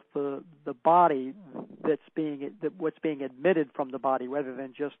works with the body what's being emitted from the body rather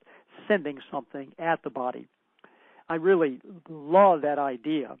than just sending something at the body. I really love that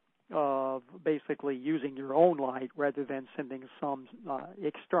idea of basically using your own light rather than sending some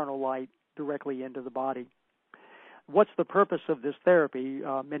external light directly into the body. What's the purpose of this therapy?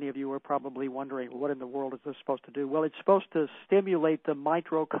 Many of you are probably wondering, what in the world is this supposed to do? Well, it's supposed to stimulate the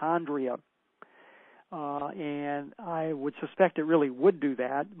mitochondria, and I would suspect it really would do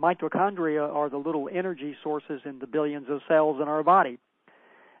that. Mitochondria are the little energy sources in the billions of cells in our body.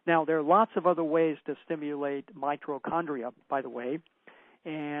 Now, there are lots of other ways to stimulate mitochondria, by the way,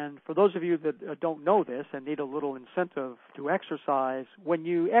 and for those of you that don't know this and need a little incentive to exercise, when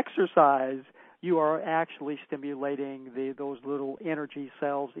you exercise, you are actually stimulating those little energy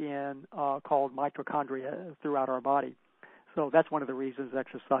cells called mitochondria throughout our body. So that's one of the reasons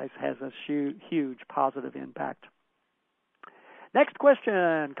exercise has a huge positive impact. Next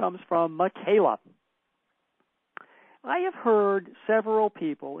question comes from Michaela. I have heard several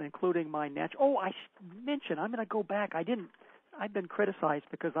people, including my I mentioned, I'm going to go back. I've been criticized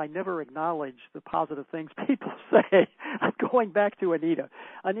because I never acknowledge the positive things people say. I'm going back to Anita.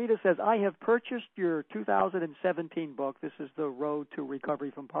 Anita says, I have purchased your 2017 book. This is The Road to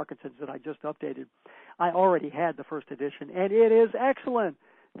Recovery from Parkinson's that I just updated. I already had the first edition, and it is excellent.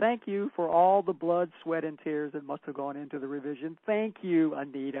 Thank you for all the blood, sweat, and tears that must have gone into the revision. Thank you,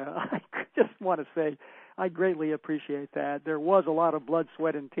 Anita. I just want to say I greatly appreciate that. There was a lot of blood,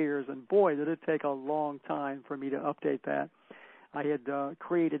 sweat, and tears, and boy, did it take a long time for me to update that. I had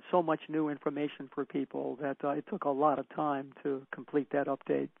created so much new information for people that it took a lot of time to complete that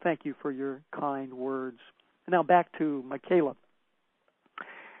update. Thank you for your kind words. Now back to Michaela.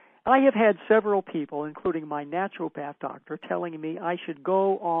 I have had several people, including my naturopath doctor, telling me I should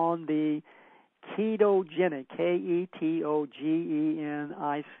go on the ketogenic, ketogenic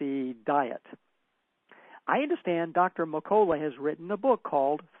diet. I understand Dr. McCullough has written a book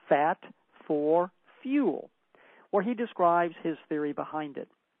called Fat for Fuel, where he describes his theory behind it.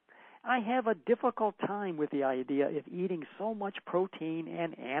 I have a difficult time with the idea of eating so much protein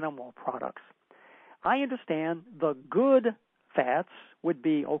and animal products. I understand the good fats would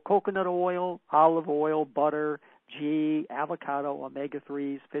be coconut oil, olive oil, butter, ghee, avocado,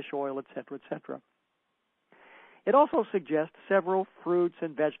 omega-3s, fish oil, etc., etc. It also suggests several fruits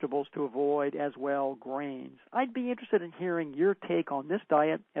and vegetables to avoid, as well grains. I'd be interested in hearing your take on this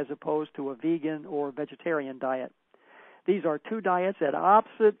diet as opposed to a vegan or vegetarian diet. These are two diets at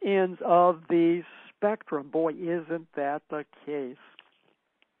opposite ends of the spectrum. Boy, isn't that the case.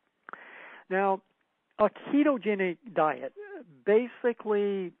 Now, A ketogenic diet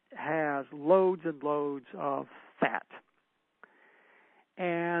basically has loads and loads of fat.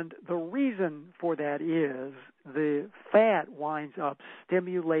 And the reason for that is the fat winds up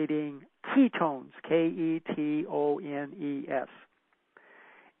stimulating ketones, Ketones.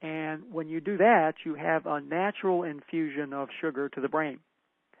 And when you do that, you have a natural infusion of sugar to the brain.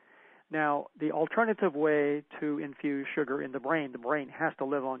 Now, the alternative way to infuse sugar in the brain has to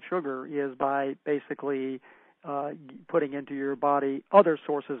live on sugar, is by basically putting into your body other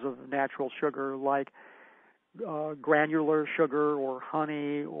sources of natural sugar, like granular sugar or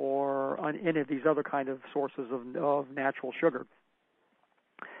honey or any of these other kind of sources of natural sugar.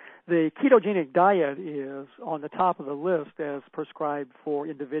 The ketogenic diet is on the top of the list as prescribed for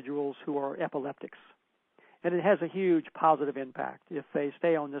individuals who are epileptics. And it has a huge positive impact. If they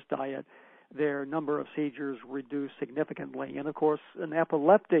stay on this diet, their number of seizures reduce significantly. And, of course, an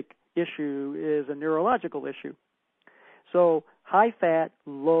epileptic issue is a neurological issue. So high-fat,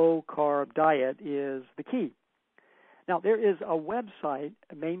 low-carb diet is the key. Now, there is a website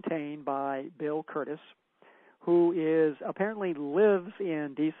maintained by Bill Curtis, who apparently lives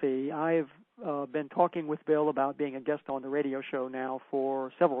in D.C. I've been talking with Bill about being a guest on the radio show now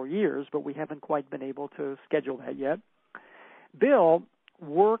for several years, but we haven't quite been able to schedule that yet. Bill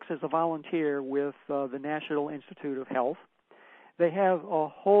works as a volunteer with the National Institute of Health. They have a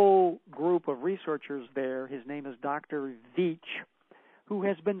whole group of researchers there. His name is Dr. Veach, who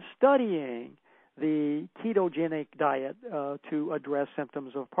has been studying the ketogenic diet to address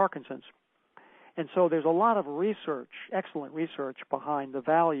symptoms of Parkinson's. And so there's a lot of research, excellent research, behind the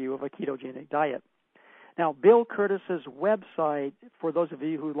value of a ketogenic diet. Now, Bill Curtis's website, for those of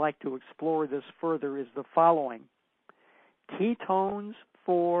you who like to explore this further, is the following: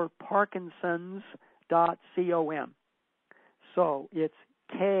 ketonesforparkinsons.com. So it's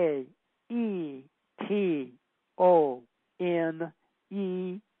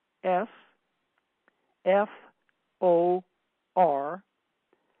KETONESforparkinsons.com.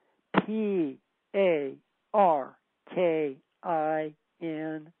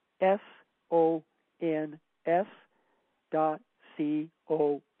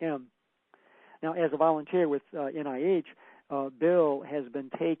 Now, as a volunteer with NIH, Bill has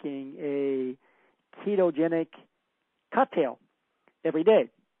been taking a ketogenic cocktail every day.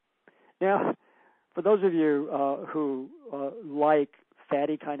 Now, for those of you who like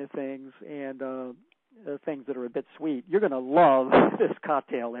fatty kind of things and things that are a bit sweet, you're going to love this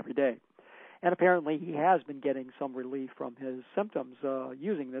cocktail every day. And apparently he has been getting some relief from his symptoms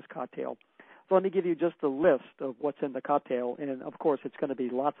using this cocktail. So let me give you just a list of what's in the cocktail, and of course it's going to be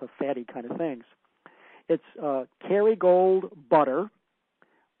lots of fatty kind of things. It's Kerrygold butter,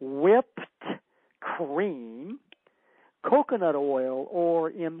 whipped cream, coconut oil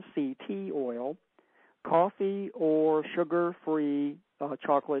or MCT oil, coffee or sugar-free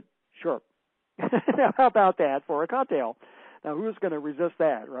chocolate syrup. Now, how about that for a cocktail? Now, who's going to resist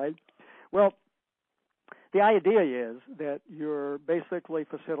that, right? Well, the idea is that you're basically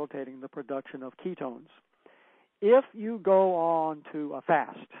facilitating the production of ketones. If you go on to a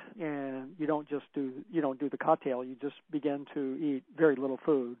fast and you don't do the cocktail, you just begin to eat very little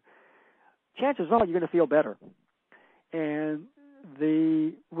food, chances are you're going to feel better. And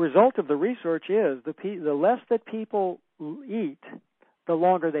the result of the research is the less that people eat, the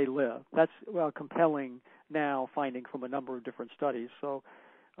longer they live. That's a compelling now finding from a number of different studies. So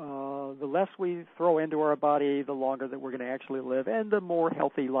the less we throw into our body, the longer that we're going to actually live, and the more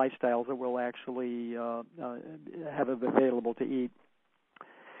healthy lifestyles that we'll actually have available to eat.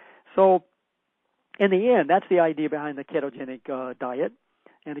 So in the end, that's the idea behind the ketogenic diet.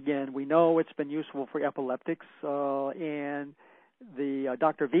 And again, we know it's been useful for epileptics, and the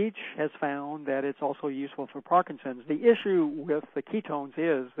Dr. Veach has found that it's also useful for Parkinson's. The issue with the ketones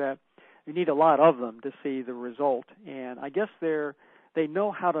is that you need a lot of them to see the result, and I guess they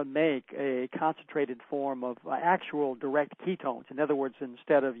know how to make a concentrated form of actual direct ketones. In other words,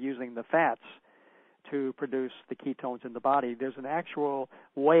 instead of using the fats to produce the ketones in the body, there's an actual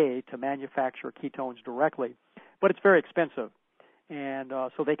way to manufacture ketones directly, but it's very expensive. And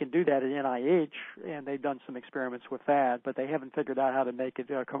so they can do that at NIH, and they've done some experiments with that, but they haven't figured out how to make it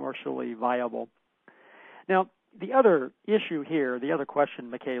commercially viable. Now, the other issue here, the other question,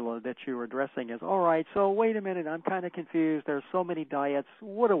 Michaela, that you were addressing is, all right, so wait a minute, I'm kind of confused. There's so many diets.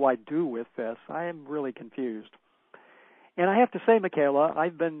 What do I do with this? I am really confused. And I have to say, Michaela,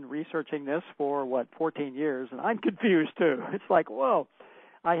 I've been researching this for, 14 years, and I'm confused too. It's like, whoa,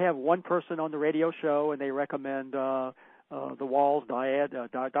 I have one person on the radio show, and they recommend the Walls diet.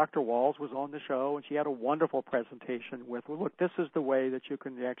 Dr. Walls was on the show, and she had a wonderful presentation with, well, look, this is the way that you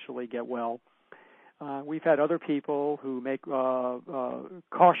can actually get well. We've had other people who make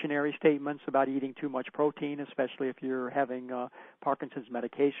cautionary statements about eating too much protein, especially if you're having Parkinson's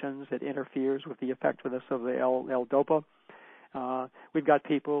medications. It interferes with the effectiveness of the L-DOPA. We've got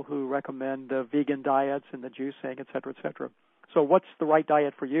people who recommend vegan diets and the juicing, et cetera, et cetera. So what's the right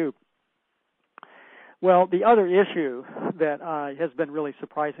diet for you? Well, the other issue that has been really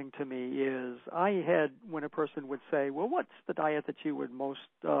surprising to me is I had when a person would say, well, what's the diet that you would most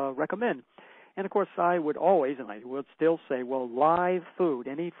recommend? And, of course, I would always, and I would still say, well, live food,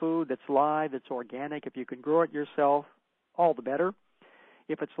 any food that's live, that's organic, if you can grow it yourself, all the better.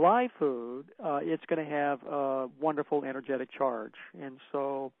 If it's live food, it's going to have a wonderful energetic charge. And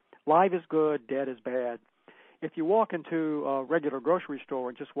so live is good, dead is bad. If you walk into a regular grocery store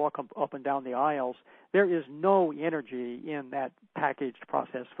and just walk up and down the aisles, there is no energy in that packaged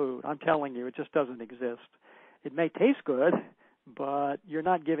processed food. I'm telling you, it just doesn't exist. It may taste good, but you're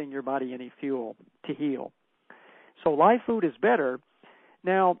not giving your body any fuel to heal. So live food is better.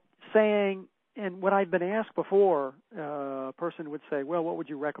 Now, saying, and what I've been asked before, a person would say, well, what would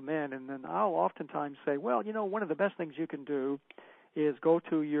you recommend? And then I'll oftentimes say, well, you know, one of the best things you can do is go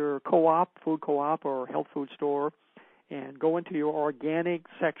to your co-op, food co-op or health food store and go into your organic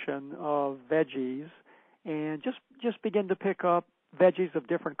section of veggies and just begin to pick up veggies of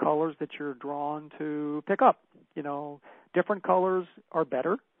different colors that you're drawn to pick up. You know, different colors are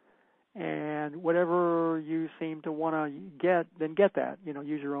better, and whatever you seem to want to get, then get that. You know,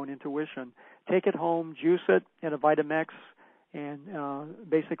 use your own intuition. Take it home, juice it in a Vitamix, and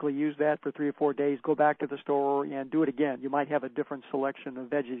basically use that for 3 or 4 days. Go back to the store and do it again. You might have a different selection of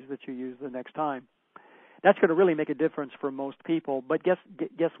veggies that you use the next time. That's going to really make a difference for most people. But guess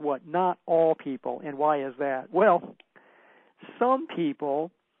what? Not all people. And why is that? Well, some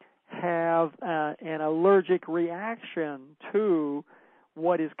people have an allergic reaction to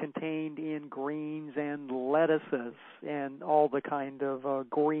what is contained in greens and lettuces and all the kind of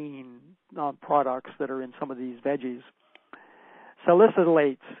green products that are in some of these veggies.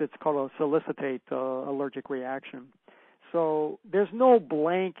 Salicylates, it's called a salicytate allergic reaction. So there's no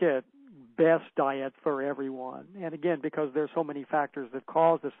blanket best diet for everyone. And again, because there's so many factors that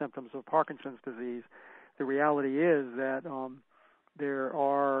cause the symptoms of Parkinson's disease, the reality is that there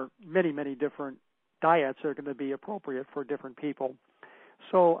are many, many different diets that are going to be appropriate for different people.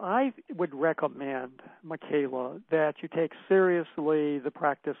 So I would recommend, Michaela, that you take seriously the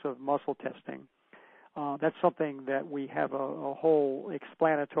practice of muscle testing. That's something that we have a whole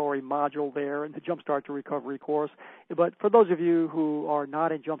explanatory module there in the Jumpstart to Recovery course. But for those of you who are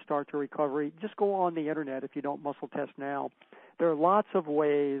not in Jumpstart to Recovery, just go on the Internet if you don't muscle test now. There are lots of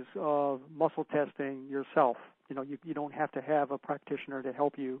ways of muscle testing yourself. You know, you don't have to have a practitioner to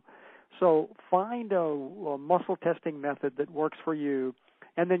help you. So find a muscle testing method that works for you,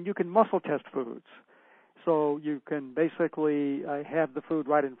 and then you can muscle test foods. So you can basically have the food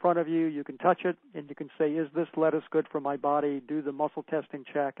right in front of you. You can touch it, and you can say, is this lettuce good for my body? Do the muscle testing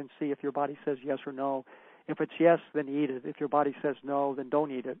check and see if your body says yes or no. If it's yes, then eat it. If your body says no, then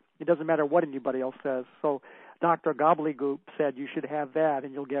don't eat it. It doesn't matter what anybody else says. So Dr. Gobbledygook said you should have that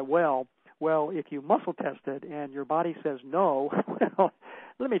and you'll get well. Well, if you muscle test it and your body says no, well,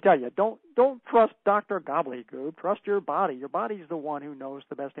 let me tell you, don't trust Dr. Gobbledygook. Trust your body. Your body's the one who knows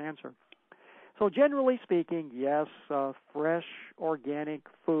the best answer. So generally speaking, yes, fresh organic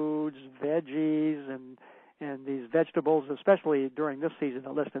foods, veggies, and these vegetables, especially during this season,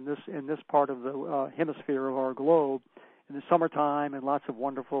 at least in this part of the hemisphere of our globe, in the summertime, and lots of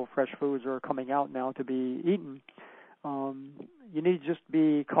wonderful fresh foods are coming out now to be eaten. You need to just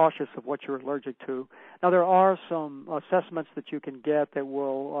be cautious of what you're allergic to. Now, there are some assessments that you can get that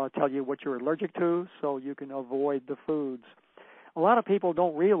will tell you what you're allergic to, so you can avoid the foods. A lot of people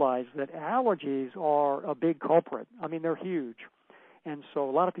don't realize that allergies are a big culprit. I mean, they're huge. And so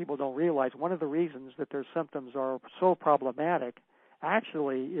a lot of people don't realize one of the reasons that their symptoms are so problematic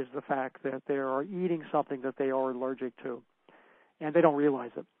actually is the fact that they are eating something that they are allergic to, and they don't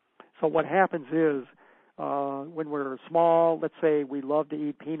realize it. So what happens is when we're small, let's say we love to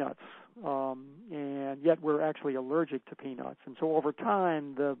eat peanuts, and yet we're actually allergic to peanuts. And so over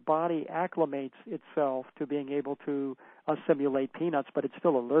time, the body acclimates itself to being able to assimilate peanuts, but it's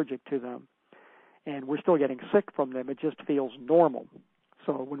still allergic to them. And we're still getting sick from them. It just feels normal.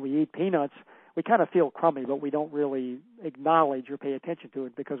 So when we eat peanuts, we kind of feel crummy, but we don't really acknowledge or pay attention to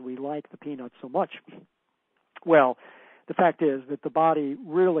it because we like the peanuts so much. Well, the fact is that the body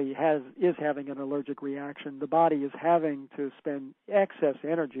really is having an allergic reaction. The body is having to spend excess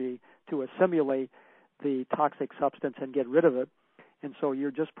energy to assimilate the toxic substance and get rid of it. And so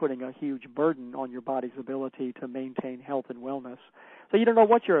you're just putting a huge burden on your body's ability to maintain health and wellness. So you don't know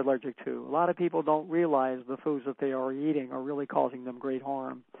what you're allergic to. A lot of people don't realize the foods that they are eating are really causing them great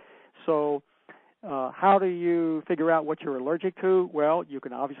harm. So how do you figure out what you're allergic to? Well, you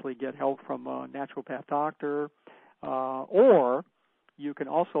can obviously get help from a naturopath doctor, or you can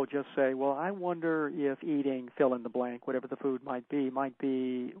also just say, well, I wonder if eating fill in the blank, whatever the food might be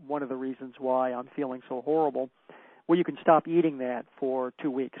one of the reasons why I'm feeling so horrible. Well, you can stop eating that for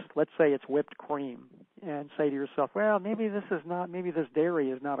 2 weeks. Let's say it's whipped cream, and say to yourself, well, maybe this dairy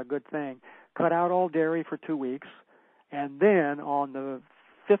is not a good thing. Cut out all dairy for 2 weeks, and then on the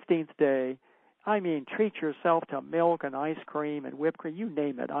 15th day, treat yourself to milk and ice cream and whipped cream, you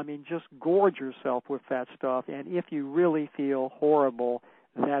name it. Just gorge yourself with that stuff, and if you really feel horrible,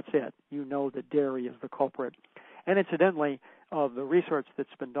 that's it. You know that dairy is the culprit. And incidentally, of the research that's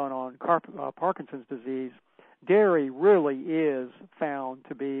been done on Parkinson's disease, dairy really is found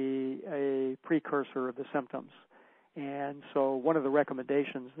to be a precursor of the symptoms. And so one of the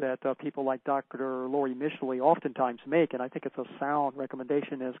recommendations that people like Dr. Lori Mishley oftentimes make, and I think it's a sound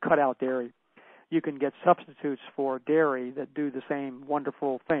recommendation, is cut out dairy. You can get substitutes for dairy that do the same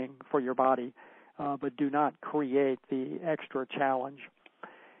wonderful thing for your body, but do not create the extra challenge.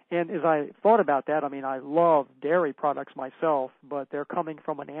 And as I thought about that, I love dairy products myself, but they're coming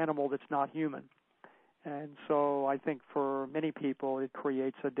from an animal that's not human. And so I think for many people it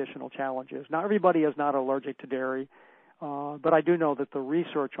creates additional challenges. Now, everybody is not allergic to dairy, but I do know that the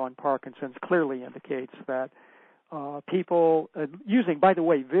research on Parkinson's clearly indicates that people using, by the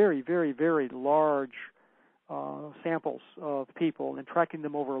way, very, very, very large samples of people and tracking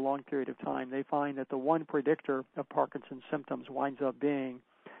them over a long period of time, they find that the one predictor of Parkinson's symptoms winds up being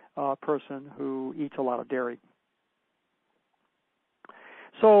a person who eats a lot of dairy.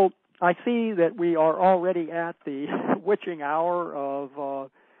 So I see that we are already at the witching hour of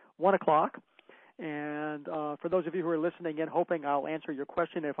 1 o'clock. And for those of you who are listening in, hoping I'll answer your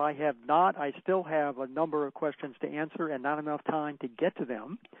question. If I have not, I still have a number of questions to answer and not enough time to get to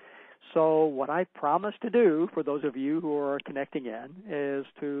them. So what I promise to do for those of you who are connecting in is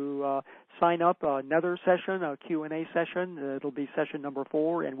to sign up another session, a Q&A session. It'll be session number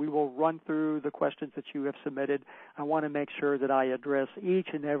 4, and we will run through the questions that you have submitted. I want to make sure that I address each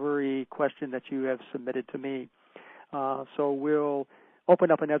and every question that you have submitted to me. So we'll open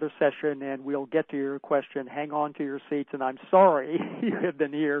up another session, and we'll get to your question. Hang on to your seats, and I'm sorry you have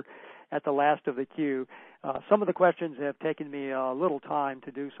been here at the last of the queue. Some of the questions have taken me a little time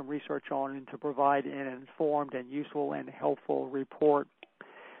to do some research on and to provide an informed and useful and helpful report.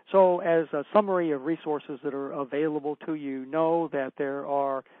 So as a summary of resources that are available to you, know that there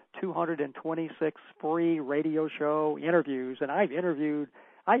are 226 free radio show interviews, and I've interviewed,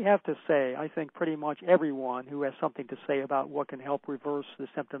 I have to say, I think pretty much everyone who has something to say about what can help reverse the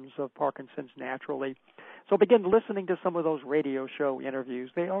symptoms of Parkinson's naturally. So begin listening to some of those radio show interviews.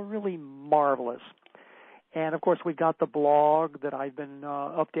 They are really marvelous. And, of course, we've got the blog that I've been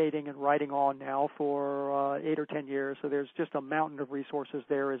updating and writing on now for 8 or 10 years, so there's just a mountain of resources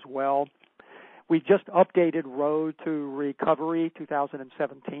there as well. We just updated Road to Recovery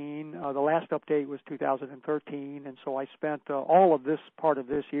 2017. The last update was 2013, and so I spent all of this part of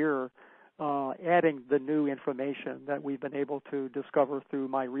this year adding the new information that we've been able to discover through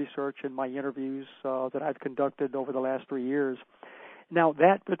my research and my interviews that I've conducted over the last 3 years. Now,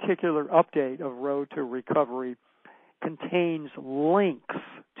 that particular update of Road to Recovery contains links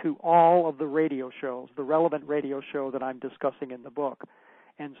to all of the radio shows, the relevant radio show that I'm discussing in the book.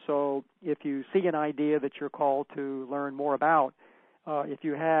 And so if you see an idea that you're called to learn more about, if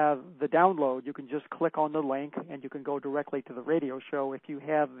you have the download, you can just click on the link and you can go directly to the radio show. If you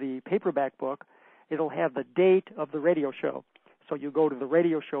have the paperback book, it'll have the date of the radio show. So you go to the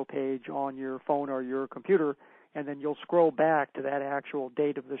radio show page on your phone or your computer, and then you'll scroll back to that actual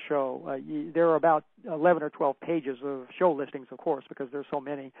date of the show. There are about 11 or 12 pages of show listings, of course, because there's so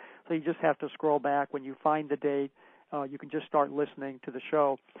many. So you just have to scroll back. When you find the date, you can just start listening to the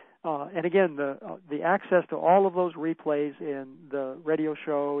show. And again, the access to all of those replays in the radio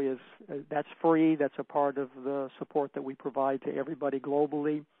show that's free. That's a part of the support that we provide to everybody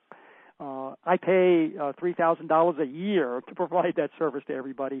globally. I pay $3,000 a year to provide that service to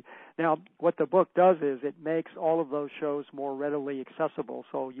everybody. Now, what the book does is it makes all of those shows more readily accessible,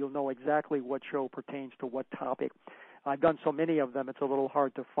 so you'll know exactly what show pertains to what topic. I've done so many of them, it's a little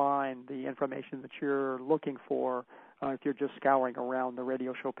hard to find the information that you're looking for if you're just scouring around the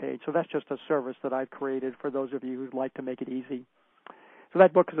radio show page. So that's just a service that I've created for those of you who'd like to make it easy. So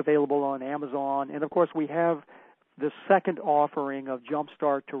that book is available on Amazon. And, of course, we have the second offering of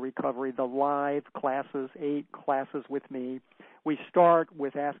Jumpstart to Recovery, the live classes, 8 classes with me, we start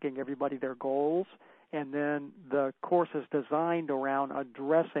with asking everybody their goals, and then the course is designed around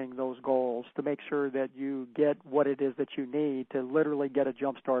addressing those goals to make sure that you get what it is that you need to literally get a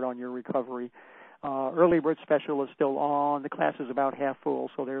jump start on your recovery. Early Bird Special is still on. The class is about half full,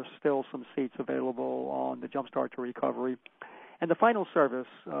 so there's still some seats available on the Jump Start to Recovery. And the final service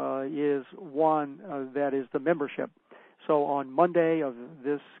is one that is the membership. So on Monday of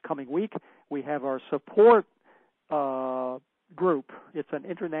this coming week, we have our support group. It's an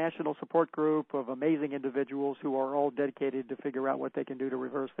international support group of amazing individuals who are all dedicated to figure out what they can do to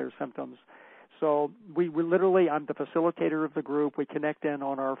reverse their symptoms. So we literally, I'm the facilitator of the group. We connect in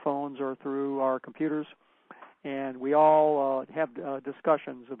on our phones or through our computers, and we all have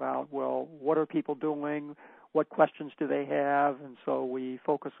discussions about, well, what are people doing? What questions do they have? And so we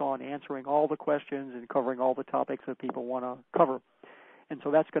focus on answering all the questions and covering all the topics that people want to cover. And so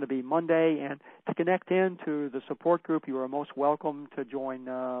that's going to be Monday. And to connect into the support group, you are most welcome to join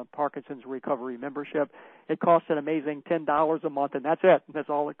Parkinson's Recovery membership. It costs an amazing $10 a month, and that's it. That's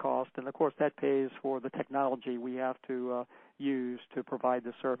all it costs. And, of course, that pays for the technology we have to use to provide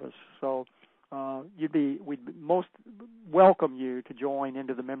the service. So we'd most welcome you to join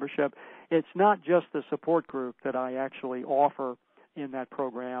into the membership. It's not just the support group that I actually offer in that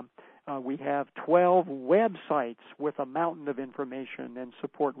program. We have 12 websites with a mountain of information and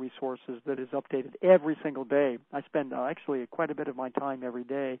support resources that is updated every single day. I spend actually quite a bit of my time every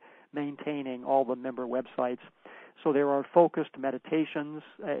day maintaining all the member websites. So there are focused meditations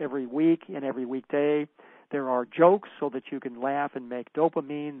every week and every weekday. There are jokes so that you can laugh and make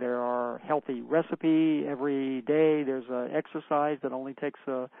dopamine. There are healthy recipe every day. There's an exercise that only takes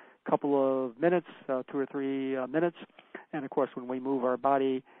a couple of minutes, 2 or 3 minutes. And, of course, when we move our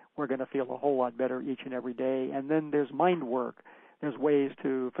body, we're going to feel a whole lot better each and every day. And then there's mind work. There's ways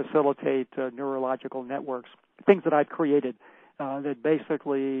to facilitate neurological networks, things that I've created that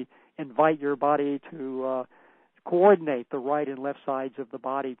basically invite your body to coordinate the right and left sides of the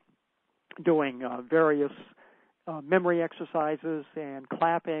body, doing various memory exercises and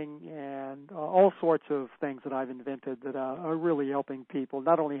clapping and all sorts of things that I've invented that are really helping people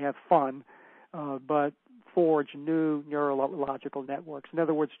not only have fun, but forge new neurological networks. In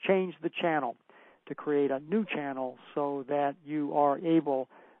other words, change the channel to create a new channel so that you are able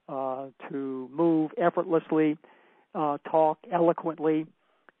to move effortlessly, talk eloquently,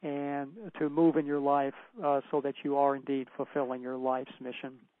 and to move in your life so that you are indeed fulfilling your life's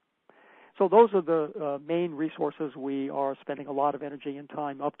mission. So those are the main resources we are spending a lot of energy and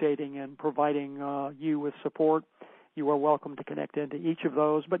time updating and providing you with support. You are welcome to connect into each of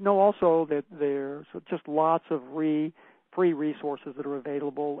those, but know also that there's just lots of free resources that are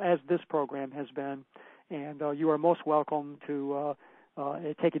available, as this program has been, and you are most welcome to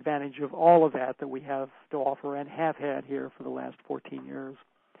take advantage of all of that we have to offer and have had here for the last 14 years.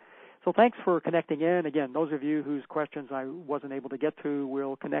 So thanks for connecting in. Again, those of you whose questions I wasn't able to get to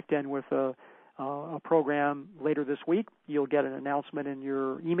will connect in with a program later this week. You'll get an announcement in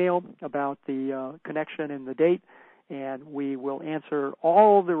your email about the connection and the date, and we will answer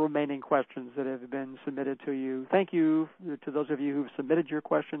all the remaining questions that have been submitted to you. Thank you to those of you who've submitted your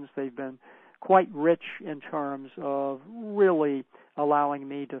questions. They've been quite rich in terms of really allowing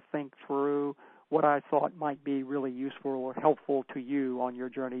me to think through what I thought might be really useful or helpful to you on your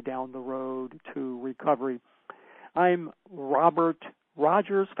journey down the road to recovery. I'm Robert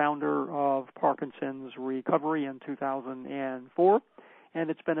Rogers, founder of Parkinson's Recovery in 2004. And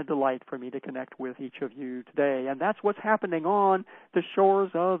it's been a delight for me to connect with each of you today. And that's what's happening on the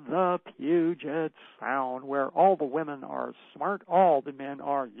shores of the Puget Sound, where all the women are smart, all the men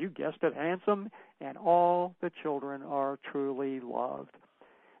are, you guessed it, handsome, and all the children are truly loved.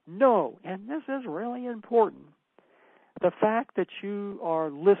 No, and this is really important, the fact that you are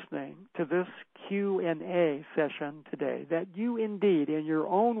listening to this Q&A session today, that you indeed, in your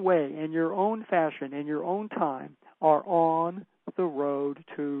own way, in your own fashion, in your own time, are on the road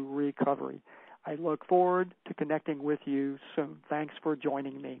to recovery. I look forward to connecting with you soon. Thanks for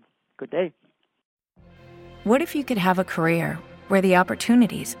joining me. Good day. What if you could have a career where the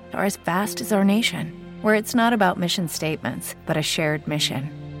opportunities are as vast as our nation, where it's not about mission statements, but a shared mission?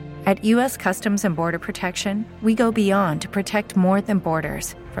 At U.S. Customs and Border Protection, we go beyond to protect more than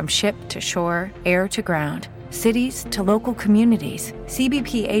borders, from ship to shore, air to ground, cities to local communities.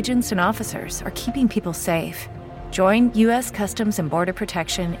 CBP agents and officers are keeping people safe. Join U.S. Customs and Border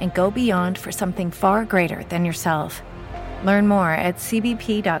Protection and go beyond for something far greater than yourself. Learn more at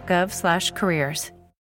cbp.gov/careers.